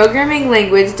the programming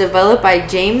language developed by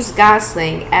James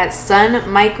Gosling at Sun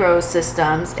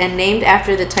Microsystems and named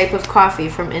after the type of coffee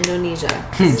from Indonesia?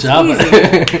 Java.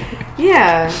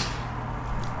 Yeah.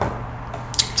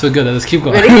 So good. Let's keep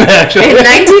going. Ready? In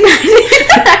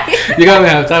 1999, You got me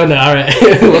half time now. All right.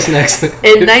 What's next?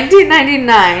 In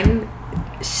 1999,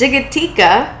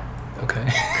 Shigetika Okay.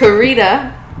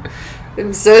 Kurita,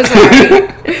 I'm so sorry,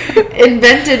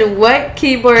 invented what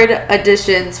keyboard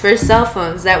additions for cell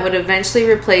phones that would eventually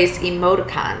replace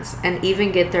emoticons and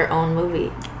even get their own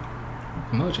movie?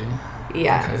 Emoji.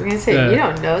 Yeah, Okay. I was gonna say, Yeah. you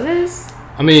don't know this?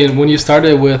 I mean, when you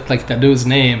started with like that dude's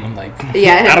name, I'm like,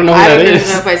 Yeah, I don't know who I that don't even is.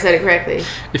 know if I said it correctly.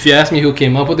 If you asked me who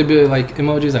came up with the like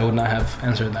emojis, I would not have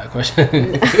answered that question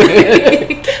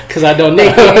because I don't They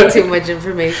gave know. me too much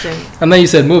information. And then you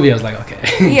said movie, I was like, okay.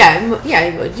 Yeah,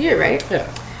 emoji, you're right. Yeah.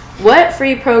 What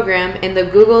free program in the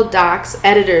Google Docs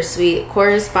editor suite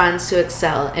corresponds to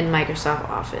Excel in Microsoft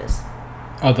Office?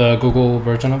 Oh, the Google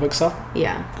version of Excel,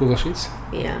 Yeah, Google Sheets.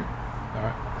 yeah. All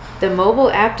right. The mobile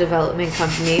app development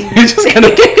company. You're just gonna.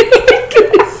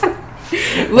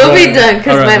 We'll be done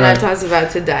because All my right. laptop's about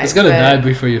to die. It's gonna but- die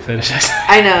before you finish it.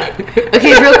 I know.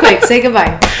 Okay, real quick, say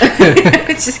goodbye.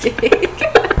 Just kidding.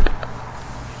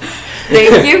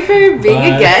 Thank you for being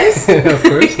Bye. a guest.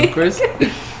 Of course.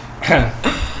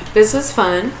 This was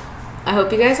fun. I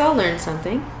hope you guys all learned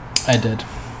something. I did.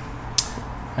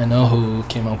 I know who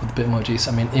came up with Bitmojis.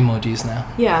 I mean, emojis now.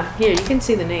 Yeah, here, you can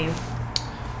see the name.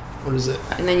 What is it?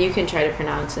 And then you can try to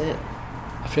pronounce it.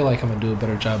 I feel like I'm gonna do a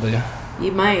better job of you.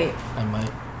 You might. I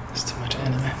might. It's too much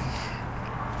anime.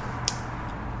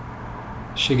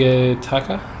 Shigetaka?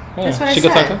 Yeah, That's what I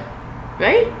Shigetaka? said.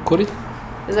 Right?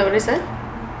 Kurita? Is that what I said?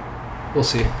 We'll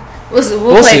see. We'll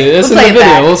We'll play, see. It's we'll in play the it video.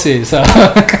 back. We'll see. So.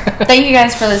 Thank you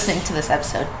guys for listening to this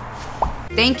episode.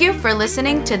 Thank you for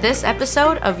listening to this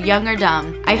episode of Young or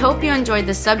Dumb. I hope you enjoyed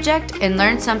the subject and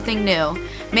learned something new.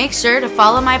 Make sure to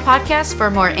follow my podcast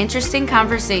for more interesting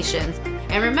conversations.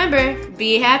 And remember,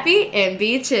 be happy and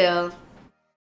be chill.